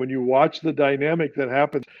fascinating when you watch the dynamic that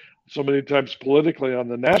happens so many times politically on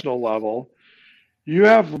the national level, you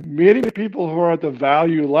have many people who are at the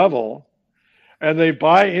value level and they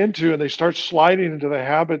buy into and they start sliding into the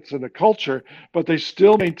habits and the culture, but they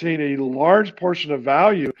still maintain a large portion of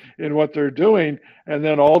value in what they're doing. And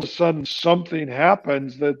then all of a sudden something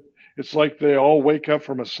happens that it's like they all wake up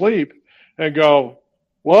from a sleep and go,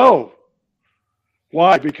 whoa.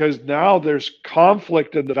 Why? Because now there's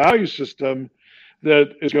conflict in the value system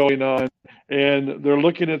that is going on. And they're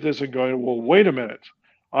looking at this and going, well, wait a minute.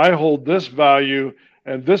 I hold this value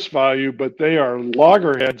and this value, but they are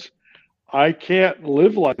loggerheads. I can't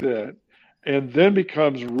live like that. And then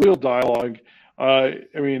becomes real dialogue.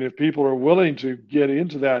 If people are willing to get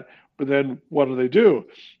into that, but then what do?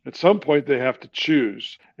 At some point, they have to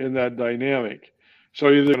choose in that dynamic. So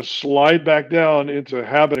either they're going to slide back down into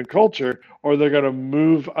habit and culture, or they're going to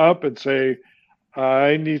move up and say,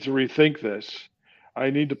 I need to rethink this. I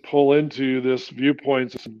need to pull into this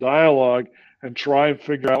viewpoints and some dialogue and try and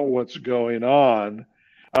figure out what's going on.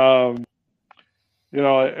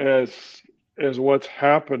 As what's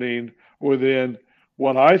happening within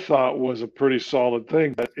what I thought was a pretty solid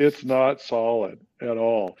thing, but it's not solid at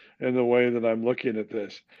all in the way that I'm looking at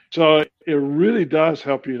this. So it really does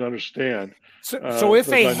help you to understand. So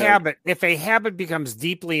if a habit becomes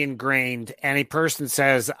deeply ingrained and a person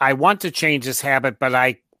says, I want to change this habit, but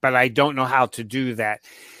I don't know how to do that.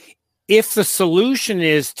 If the solution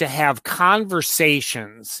is to have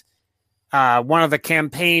conversations, one of the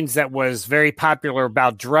campaigns that was very popular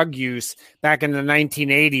about drug use back in the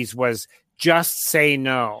 1980s was just say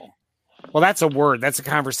no. Well, that's a word. That's a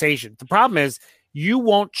conversation. The problem is you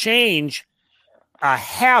won't change a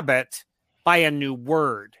habit by a new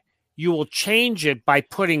word. You will change it by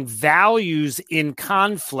putting values in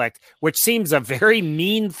conflict, which seems a very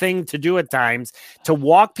mean thing to do at times, to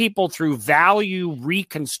walk people through value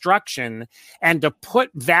reconstruction and to put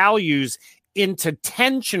values into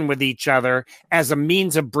tension with each other as a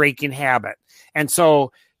means of breaking habit. And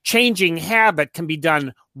so changing habit can be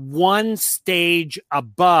done one stage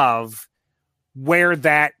above where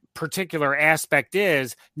that particular aspect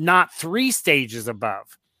is, not 3 stages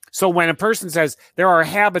above. So when a person says there are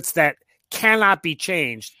habits that cannot be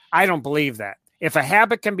changed, I don't believe that. If a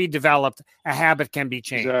habit can be developed, a habit can be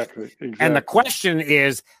changed. Exactly. And the question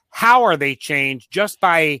is, how are they changed? Just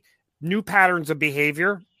by new patterns of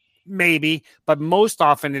behavior? Maybe, but most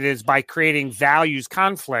often it is by creating values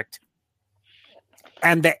conflict.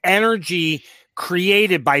 And the energy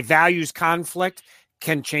created by values conflict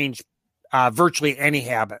can change virtually any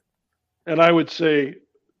habit. And I would say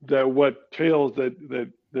that what tails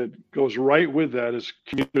that goes right with that is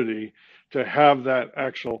community, to have that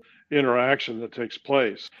actual interaction that takes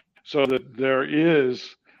place, so that there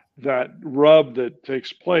is that rub that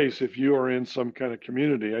takes place if you are in some kind of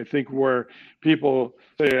community. I think where people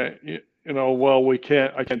say,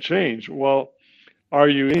 I can't change. Well, are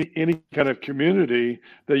you in any kind of community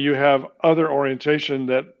that you have other orientation,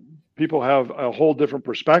 that people have a whole different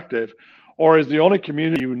perspective, or is the only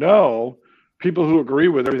community people who agree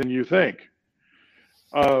with everything you think?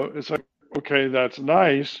 It's like, okay, that's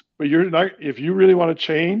nice, but you're not. If you really want to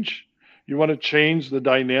change, you want to change the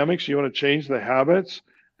dynamics, you want to change the habits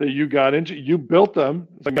that you got into. You built them.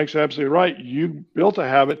 Like Mike's absolutely right. You built a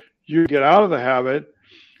habit. You get out of the habit.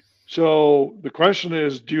 So the question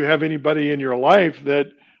is, do you have anybody in your life that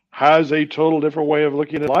has a total different way of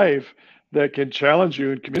looking at life that can challenge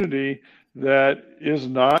you in community that is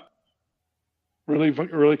not really,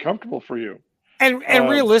 really comfortable for you? And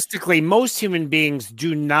realistically, most human beings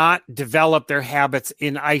do not develop their habits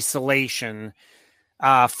in isolation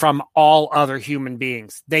from all other human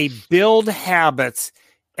beings. They build habits,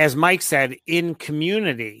 as Mike said, in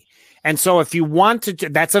community. And so if you want to,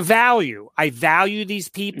 that's a value. I value these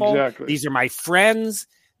people. Exactly. These are my friends.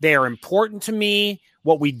 They are important to me.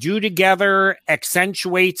 What we do together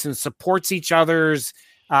accentuates and supports each other's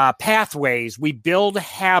pathways. We build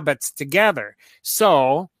habits together.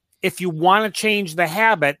 So if you want to change the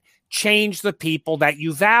habit, change the people that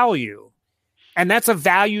you value. And that's a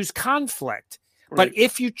values conflict. Right. But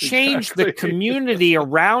if you change the community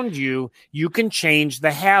around you, you can change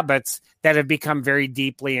the habits that have become very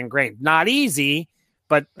deeply ingrained. Not easy,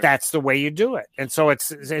 but that's the way you do it. And so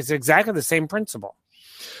it's exactly the same principle.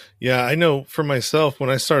 Yeah, I know for myself,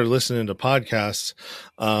 when I started listening to podcasts,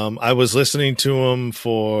 I was listening to them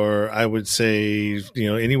for, I would say,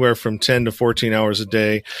 anywhere from 10 to 14 hours a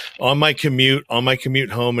day on my commute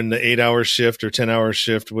home in the 8-hour shift or 10-hour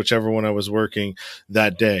shift, whichever one I was working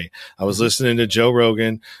that day. I was listening to Joe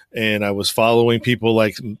Rogan, and I was following people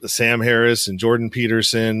like Sam Harris and Jordan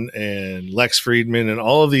Peterson and Lex Friedman and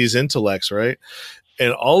all of these intellects, right?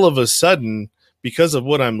 And all of a sudden, because of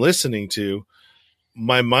what I'm listening to,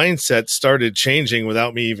 my mindset started changing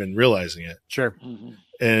without me even realizing it. Sure. Mm-hmm.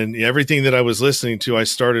 And everything that I was listening to, I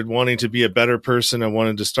started wanting to be a better person. I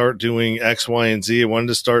wanted to start doing X, Y, and Z. I wanted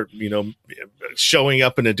to start, showing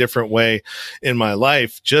up in a different way in my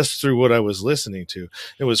life just through what I was listening to.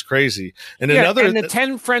 It was crazy. And and the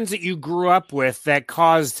 10 friends that you grew up with that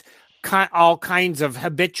caused all kinds of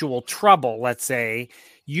habitual trouble, let's say,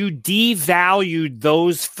 you devalued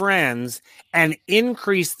those friends and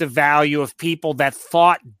increased the value of people that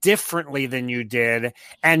thought differently than you did.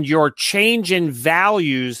 And your change in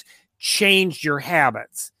values changed your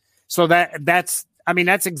habits. So that's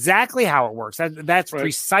exactly how it works. That's right.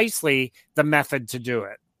 Precisely the method to do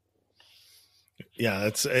it. Yeah,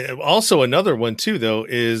 that's also another one too, though,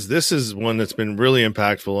 this is one that's been really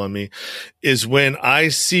impactful on me, is when I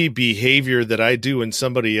see behavior that I do in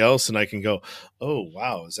somebody else and I can go, oh,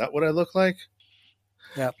 wow, is that what I look like?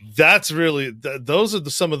 Yeah. That's really, those are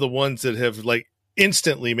some of the ones that have like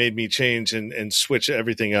instantly made me change and switch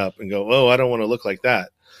everything up and go, oh, I don't want to look like that.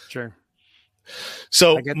 Sure.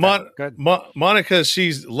 So Monica,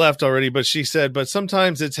 she's left already, but she said, but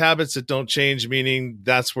sometimes it's habits that don't change, meaning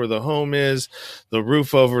that's where the home is, the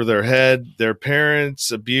roof over their head, their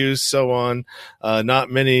parents, abuse, so on.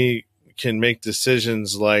 Not many can make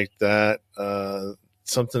decisions like that.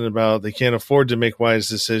 Something about they can't afford to make wise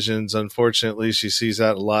decisions. Unfortunately, she sees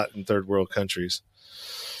that a lot in third world countries.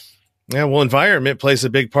 Yeah, well, environment plays a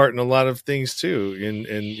big part in a lot of things too.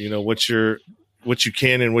 In what you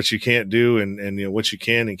can and what you can't do, and what you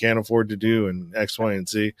can and can't afford to do, and X, Y, and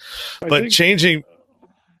Z. But changing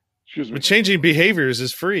behaviors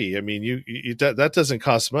is free. I mean, you that doesn't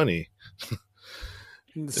cost money.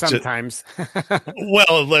 Sometimes.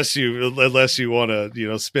 Well, unless you want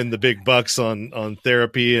to, spend the big bucks on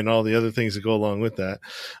therapy and all the other things that go along with that,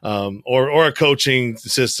 or a coaching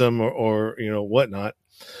system or whatnot.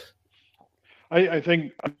 I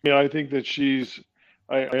think that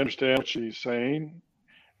I understand what she's saying,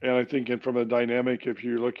 and I think from a dynamic, if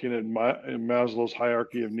you're looking at Maslow's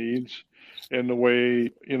hierarchy of needs, and the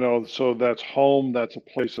way so that's home, that's a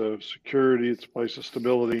place of security, it's a place of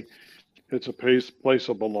stability, it's a place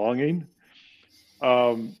of belonging.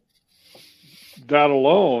 That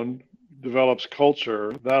alone develops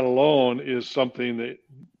culture. That alone is something that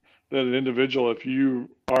an individual, if you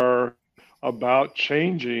are about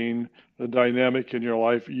changing the dynamic in your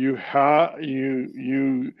life, you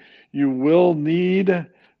will need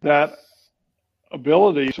that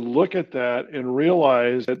ability to look at that and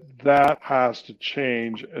realize that has to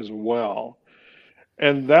change as well.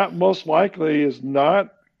 And that most likely is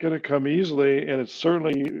not going to come easily, and it's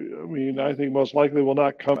certainly, I think most likely will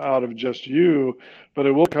not come out of just you, but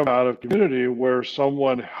it will come out of community where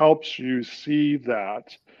someone helps you see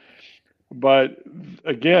that. But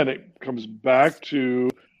again, it comes back to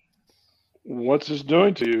what's this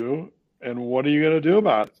doing to you, and what are you going to do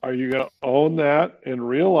about it? Are you going to own that and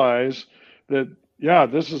realize that, yeah,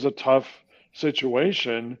 this is a tough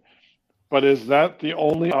situation, but is that the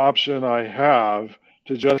only option I have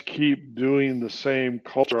to just keep doing the same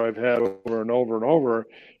culture I've had over and over and over,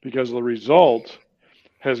 because the result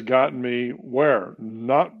has gotten me where?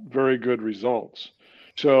 Not very good results.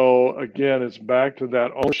 So again, it's back to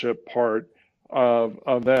that ownership part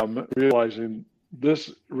of them realizing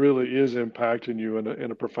this really is impacting you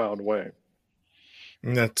in a profound way.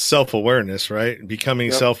 And that's self-awareness, right?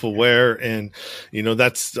 Becoming self-aware. And,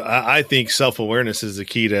 I think self-awareness is the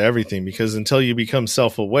key to everything, because until you become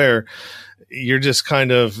self-aware, you're just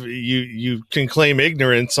kind of, you can claim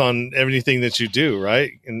ignorance on everything that you do,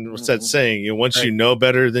 right? And what's that saying? Once you know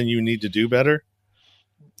better, then you need to do better.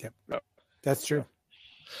 Yep. That's true.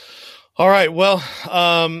 All right. Well,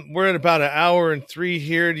 we're at about 1 hour and 3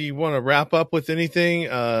 here. Do you want to wrap up with anything?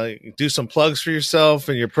 Do some plugs for yourself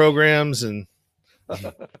and your programs. And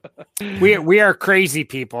we are crazy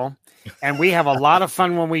people, and we have a lot of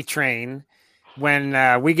fun when we train.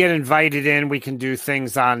 When we get invited in, we can do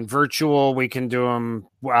things on virtual. We can do them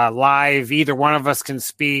live. Either one of us can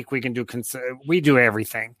speak. We can do we do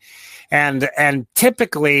everything. And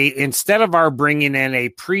typically, instead of our bringing in a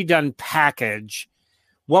pre-done package,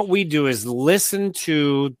 what we do is listen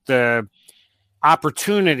to the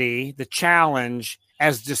opportunity, the challenge,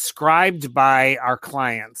 as described by our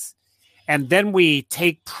clients. And then we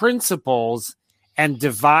take principles and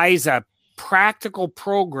devise a practical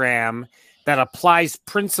program that applies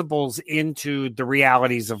principles into the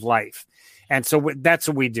realities of life. And so that's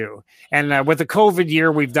what we do. And with the COVID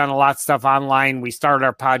year, we've done a lot of stuff online. We started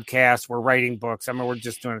our podcast. We're writing books. I mean, we're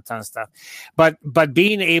just doing a ton of stuff. But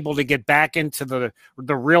being able to get back into the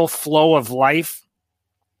real flow of life,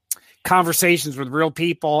 conversations with real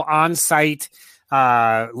people on site,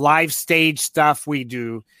 live stage stuff. We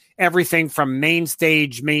do everything from main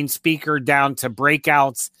stage, main speaker down to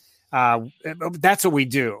breakouts. That's what we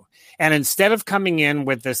do. And instead of coming in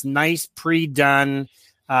with this nice pre-done,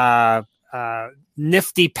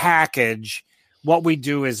 nifty package, what we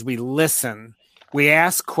do is we listen, we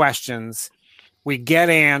ask questions, we get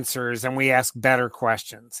answers, and we ask better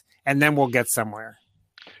questions, and then we'll get somewhere.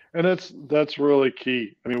 And that's really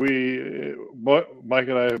key. I mean, Mike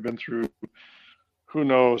and I have been through who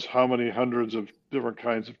knows how many hundreds of different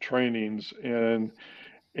kinds of trainings, and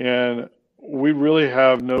we really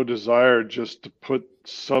have no desire just to put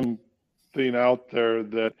something out there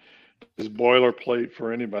that is boilerplate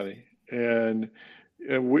for anybody. And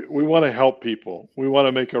we want to help people. We want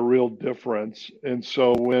to make a real difference. And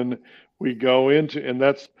so when we go into, and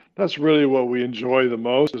that's really what we enjoy the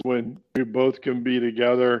most, is when we both can be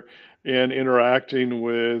together and interacting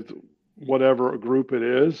with whatever group it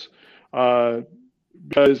is,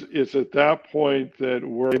 because it's at that point that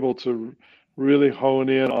we're able to really hone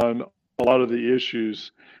in on a lot of the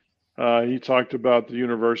issues. He talked about the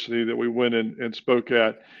university that we went and spoke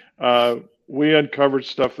at. We uncovered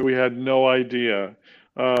stuff that we had no idea,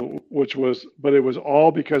 but it was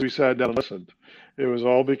all because we sat down and listened. It was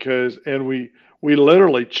all because, and we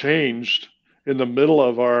literally changed in the middle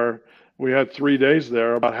of we had 3 days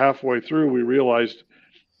there. About halfway through, we realized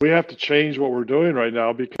we have to change what we're doing right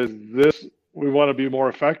now because we want to be more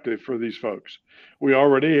effective for these folks.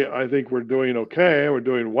 I think we're doing okay, we're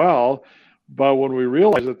doing well, but when we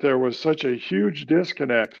realized that there was such a huge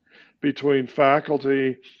disconnect between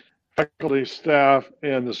faculty, staff,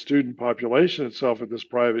 and the student population itself at this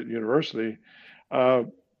private university,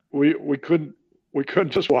 we couldn't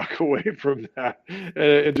just walk away from that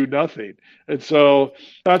and do nothing. And so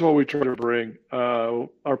that's what we try to bring. Our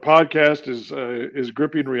podcast is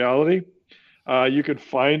Gripping Reality. You can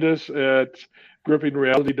find us at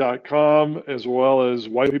grippingreality.com as well as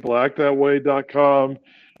whypeopleactthatway.com.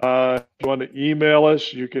 If you want to email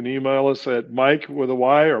us, you can email us at Mike with a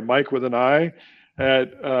Y or Mike with an I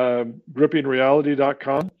at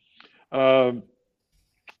grippingreality.com.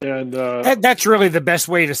 That's really the best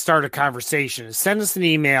way to start a conversation is send us an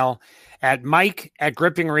email at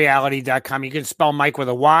mike@grippingreality.com. You can spell Mike with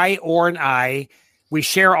a Y or an I. We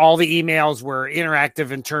share all the emails. We're interactive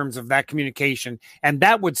in terms of that communication, and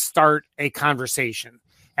that would start a conversation.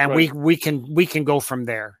 And right. we can go from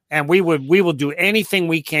there. And we will do anything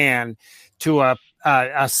we can to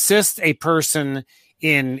assist a person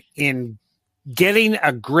in getting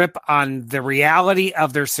a grip on the reality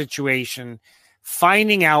of their situation,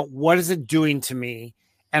 finding out what is it doing to me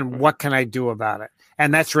and what can I do about it.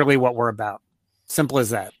 And that's really what we're about. Simple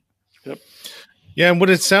as that. Yep. Yeah, and what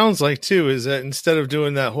it sounds like, too, is that instead of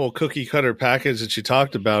doing that whole cookie cutter package that you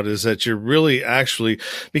talked about, is that you're really actually,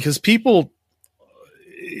 because people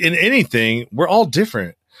in anything, we're all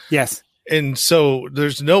different. Yes. And so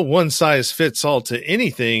there's no one size fits all to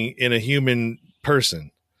anything in a human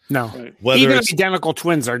person. No, right. Even identical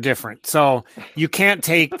twins are different. So you can't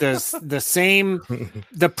take the same,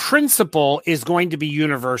 the principle is going to be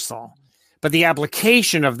universal, but the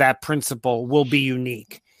application of that principle will be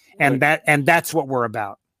unique. And that's what we're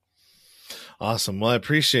about. Awesome. Well, I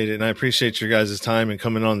appreciate it. And I appreciate your guys' time and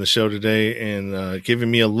coming on the show today and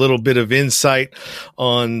giving me a little bit of insight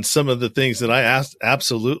on some of the things that I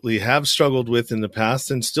absolutely have struggled with in the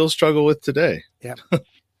past and still struggle with today. Yeah.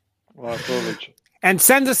 Well, privilege. And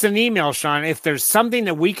send us an email, Sean, if there's something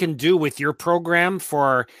that we can do with your program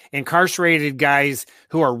for incarcerated guys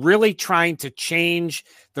who are really trying to change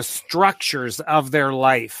the structures of their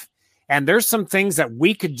life. And there's some things that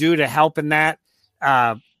we could do to help in that.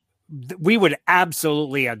 We would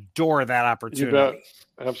absolutely adore that opportunity. You bet.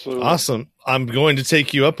 Absolutely. Awesome. I'm going to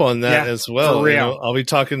take you up on that as well. For real. I'll be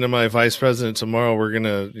talking to my vice president tomorrow.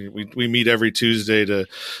 We meet every Tuesday to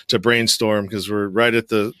brainstorm because we're right at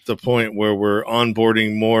the point where we're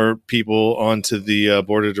onboarding more people onto the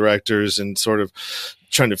board of directors and sort of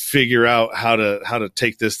trying to figure out how to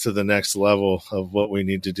take this to the next level of what we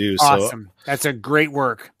need to do. Awesome. That's a great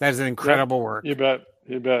work. That is an incredible work. You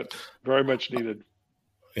bet. Very much needed.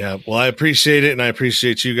 Yeah, well, I appreciate it, and I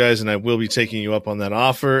appreciate you guys, and I will be taking you up on that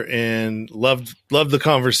offer, and love the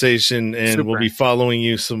conversation, and Super. We'll be following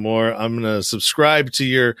you some more. I'm going to subscribe to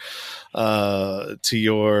your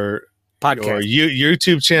podcast, your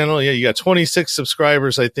YouTube channel. Yeah, you got 26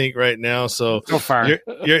 subscriibers, I think, right now. So far,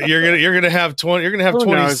 you're gonna have 20. You're gonna have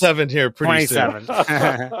 27 here pretty 27.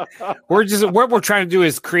 Soon. What we're trying to do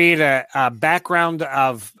is create a background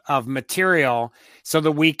of material so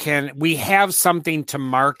that we have something to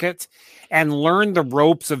market and learn the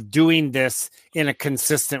ropes of doing this in a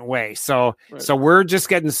consistent way. So we're just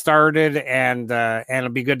getting started, and it'll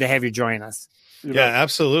be good to have you join us. Yeah,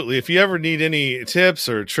 absolutely. If you ever need any tips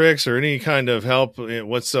or tricks or any kind of help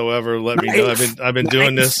whatsoever, let me know. I've been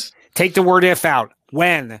doing this. Take the word "if" out.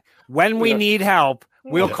 When we need help,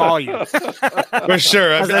 we'll call you for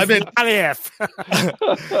sure. I've been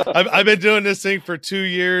I've been doing this thing for 2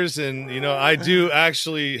 years, and I do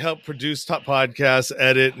actually help produce top podcasts,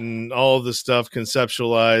 edit, and all of the stuff,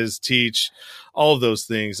 conceptualize, teach. All of those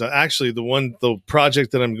things. Actually, the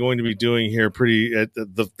project that I'm going to be doing here at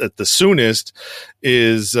the soonest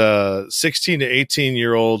is 16 to 18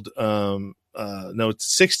 year old.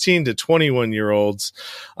 It's 16 to 21 year olds.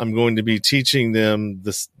 I'm going to be teaching them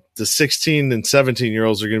this. The 16 and 17 year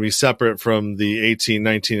olds are going to be separate from the 18,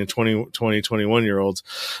 19, and 20, 21 year olds.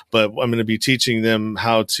 But I'm going to be teaching them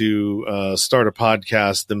how to start a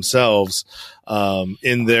podcast themselves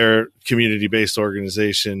in their community based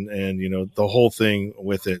organization, and, the whole thing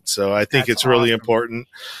with it. So I think it's really important.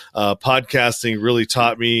 Podcasting really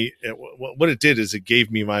taught me what it did is it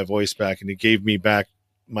gave me my voice back, and it gave me back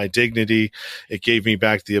my dignity. It gave me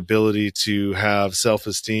back the ability to have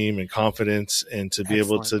self-esteem and confidence, and to be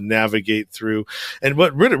able to navigate through. And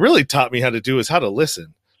what really taught me how to do is how to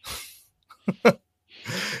listen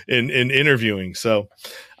in interviewing. So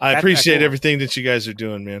I appreciate everything that you guys are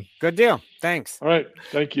doing, man. Good deal. Thanks. All right.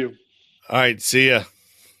 Thank you. All right. See ya.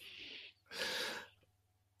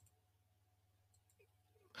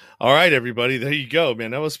 All right, everybody. There you go,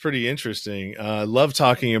 man. That was pretty interesting. I love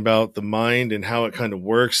talking about the mind and how it kind of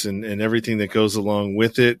works, and everything that goes along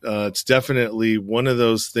with it. It's definitely one of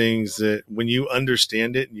those things that when you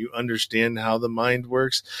understand it and you understand how the mind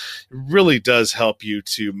works, it really does help you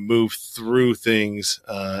to move through things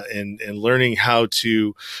and learning how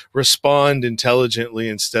to respond intelligently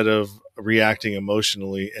instead of reacting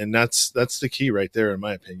emotionally. And that's the key right there, in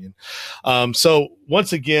my opinion. So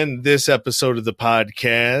once again, this episode of the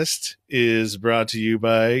podcast is brought to you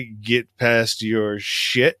by Get Past Your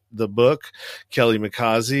Shit, the book. Kelly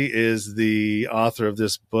McCausey is the author of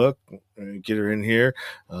this book. Get her in here.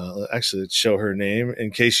 Actually, let's show her name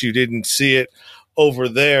in case you didn't see it over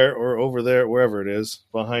there, wherever it is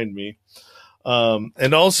behind me.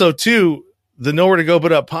 And also too, the Nowhere to Go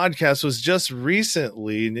But Up podcast was just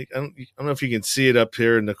recently, I don't know if you can see it up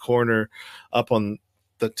here in the corner, up on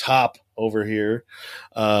the top over here,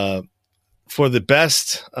 for the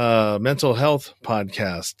best mental health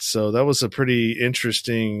podcast. So that was a pretty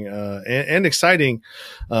interesting and exciting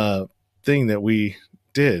thing that we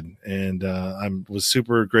did, and I was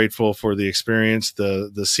super grateful for the experience.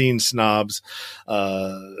 The Scene Snobs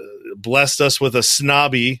blessed us with a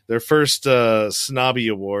snobby, their first snobby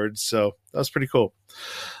award, so that was pretty cool.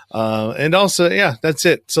 And also, yeah, that's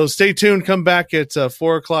it. So stay tuned. Come back at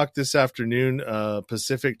 4:00 this afternoon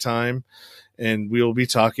Pacific time, and we'll be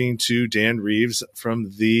talking to Dan Reeves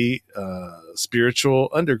from the Spiritual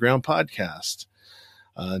Underground podcast.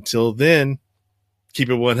 Until then, keep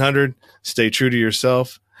it 100. Stay true to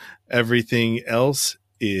yourself. Everything else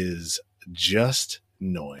is just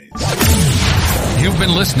noise. You've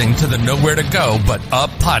been listening to the Nowhere to Go But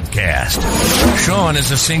Up podcast. Sean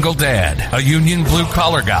is a single dad, a union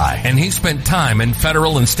blue-collar guy, and he spent time in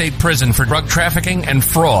federal and state prison for drug trafficking and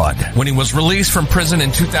fraud. When he was released from prison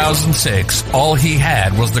in 2006, all he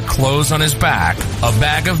had was the clothes on his back, a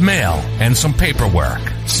bag of mail, and some paperwork.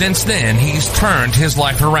 Since then, he's turned his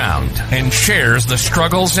life around and shares the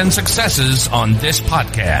struggles and successes on this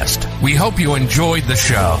podcast. We hope you enjoyed the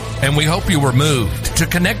show, and we hope you were moved. To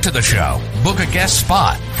connect to the show, book a guest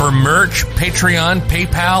spot. For merch, Patreon,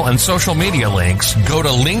 PayPal, and social media links, go to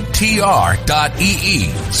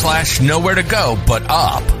linktr.ee/nowhere to go but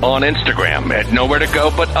up. On Instagram at Nowhere to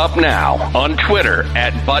Go But Up Now. On Twitter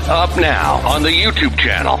at But Up Now. On the YouTube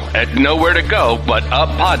channel at Nowhere to Go But Up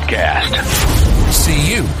Podcast.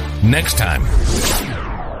 See you next time.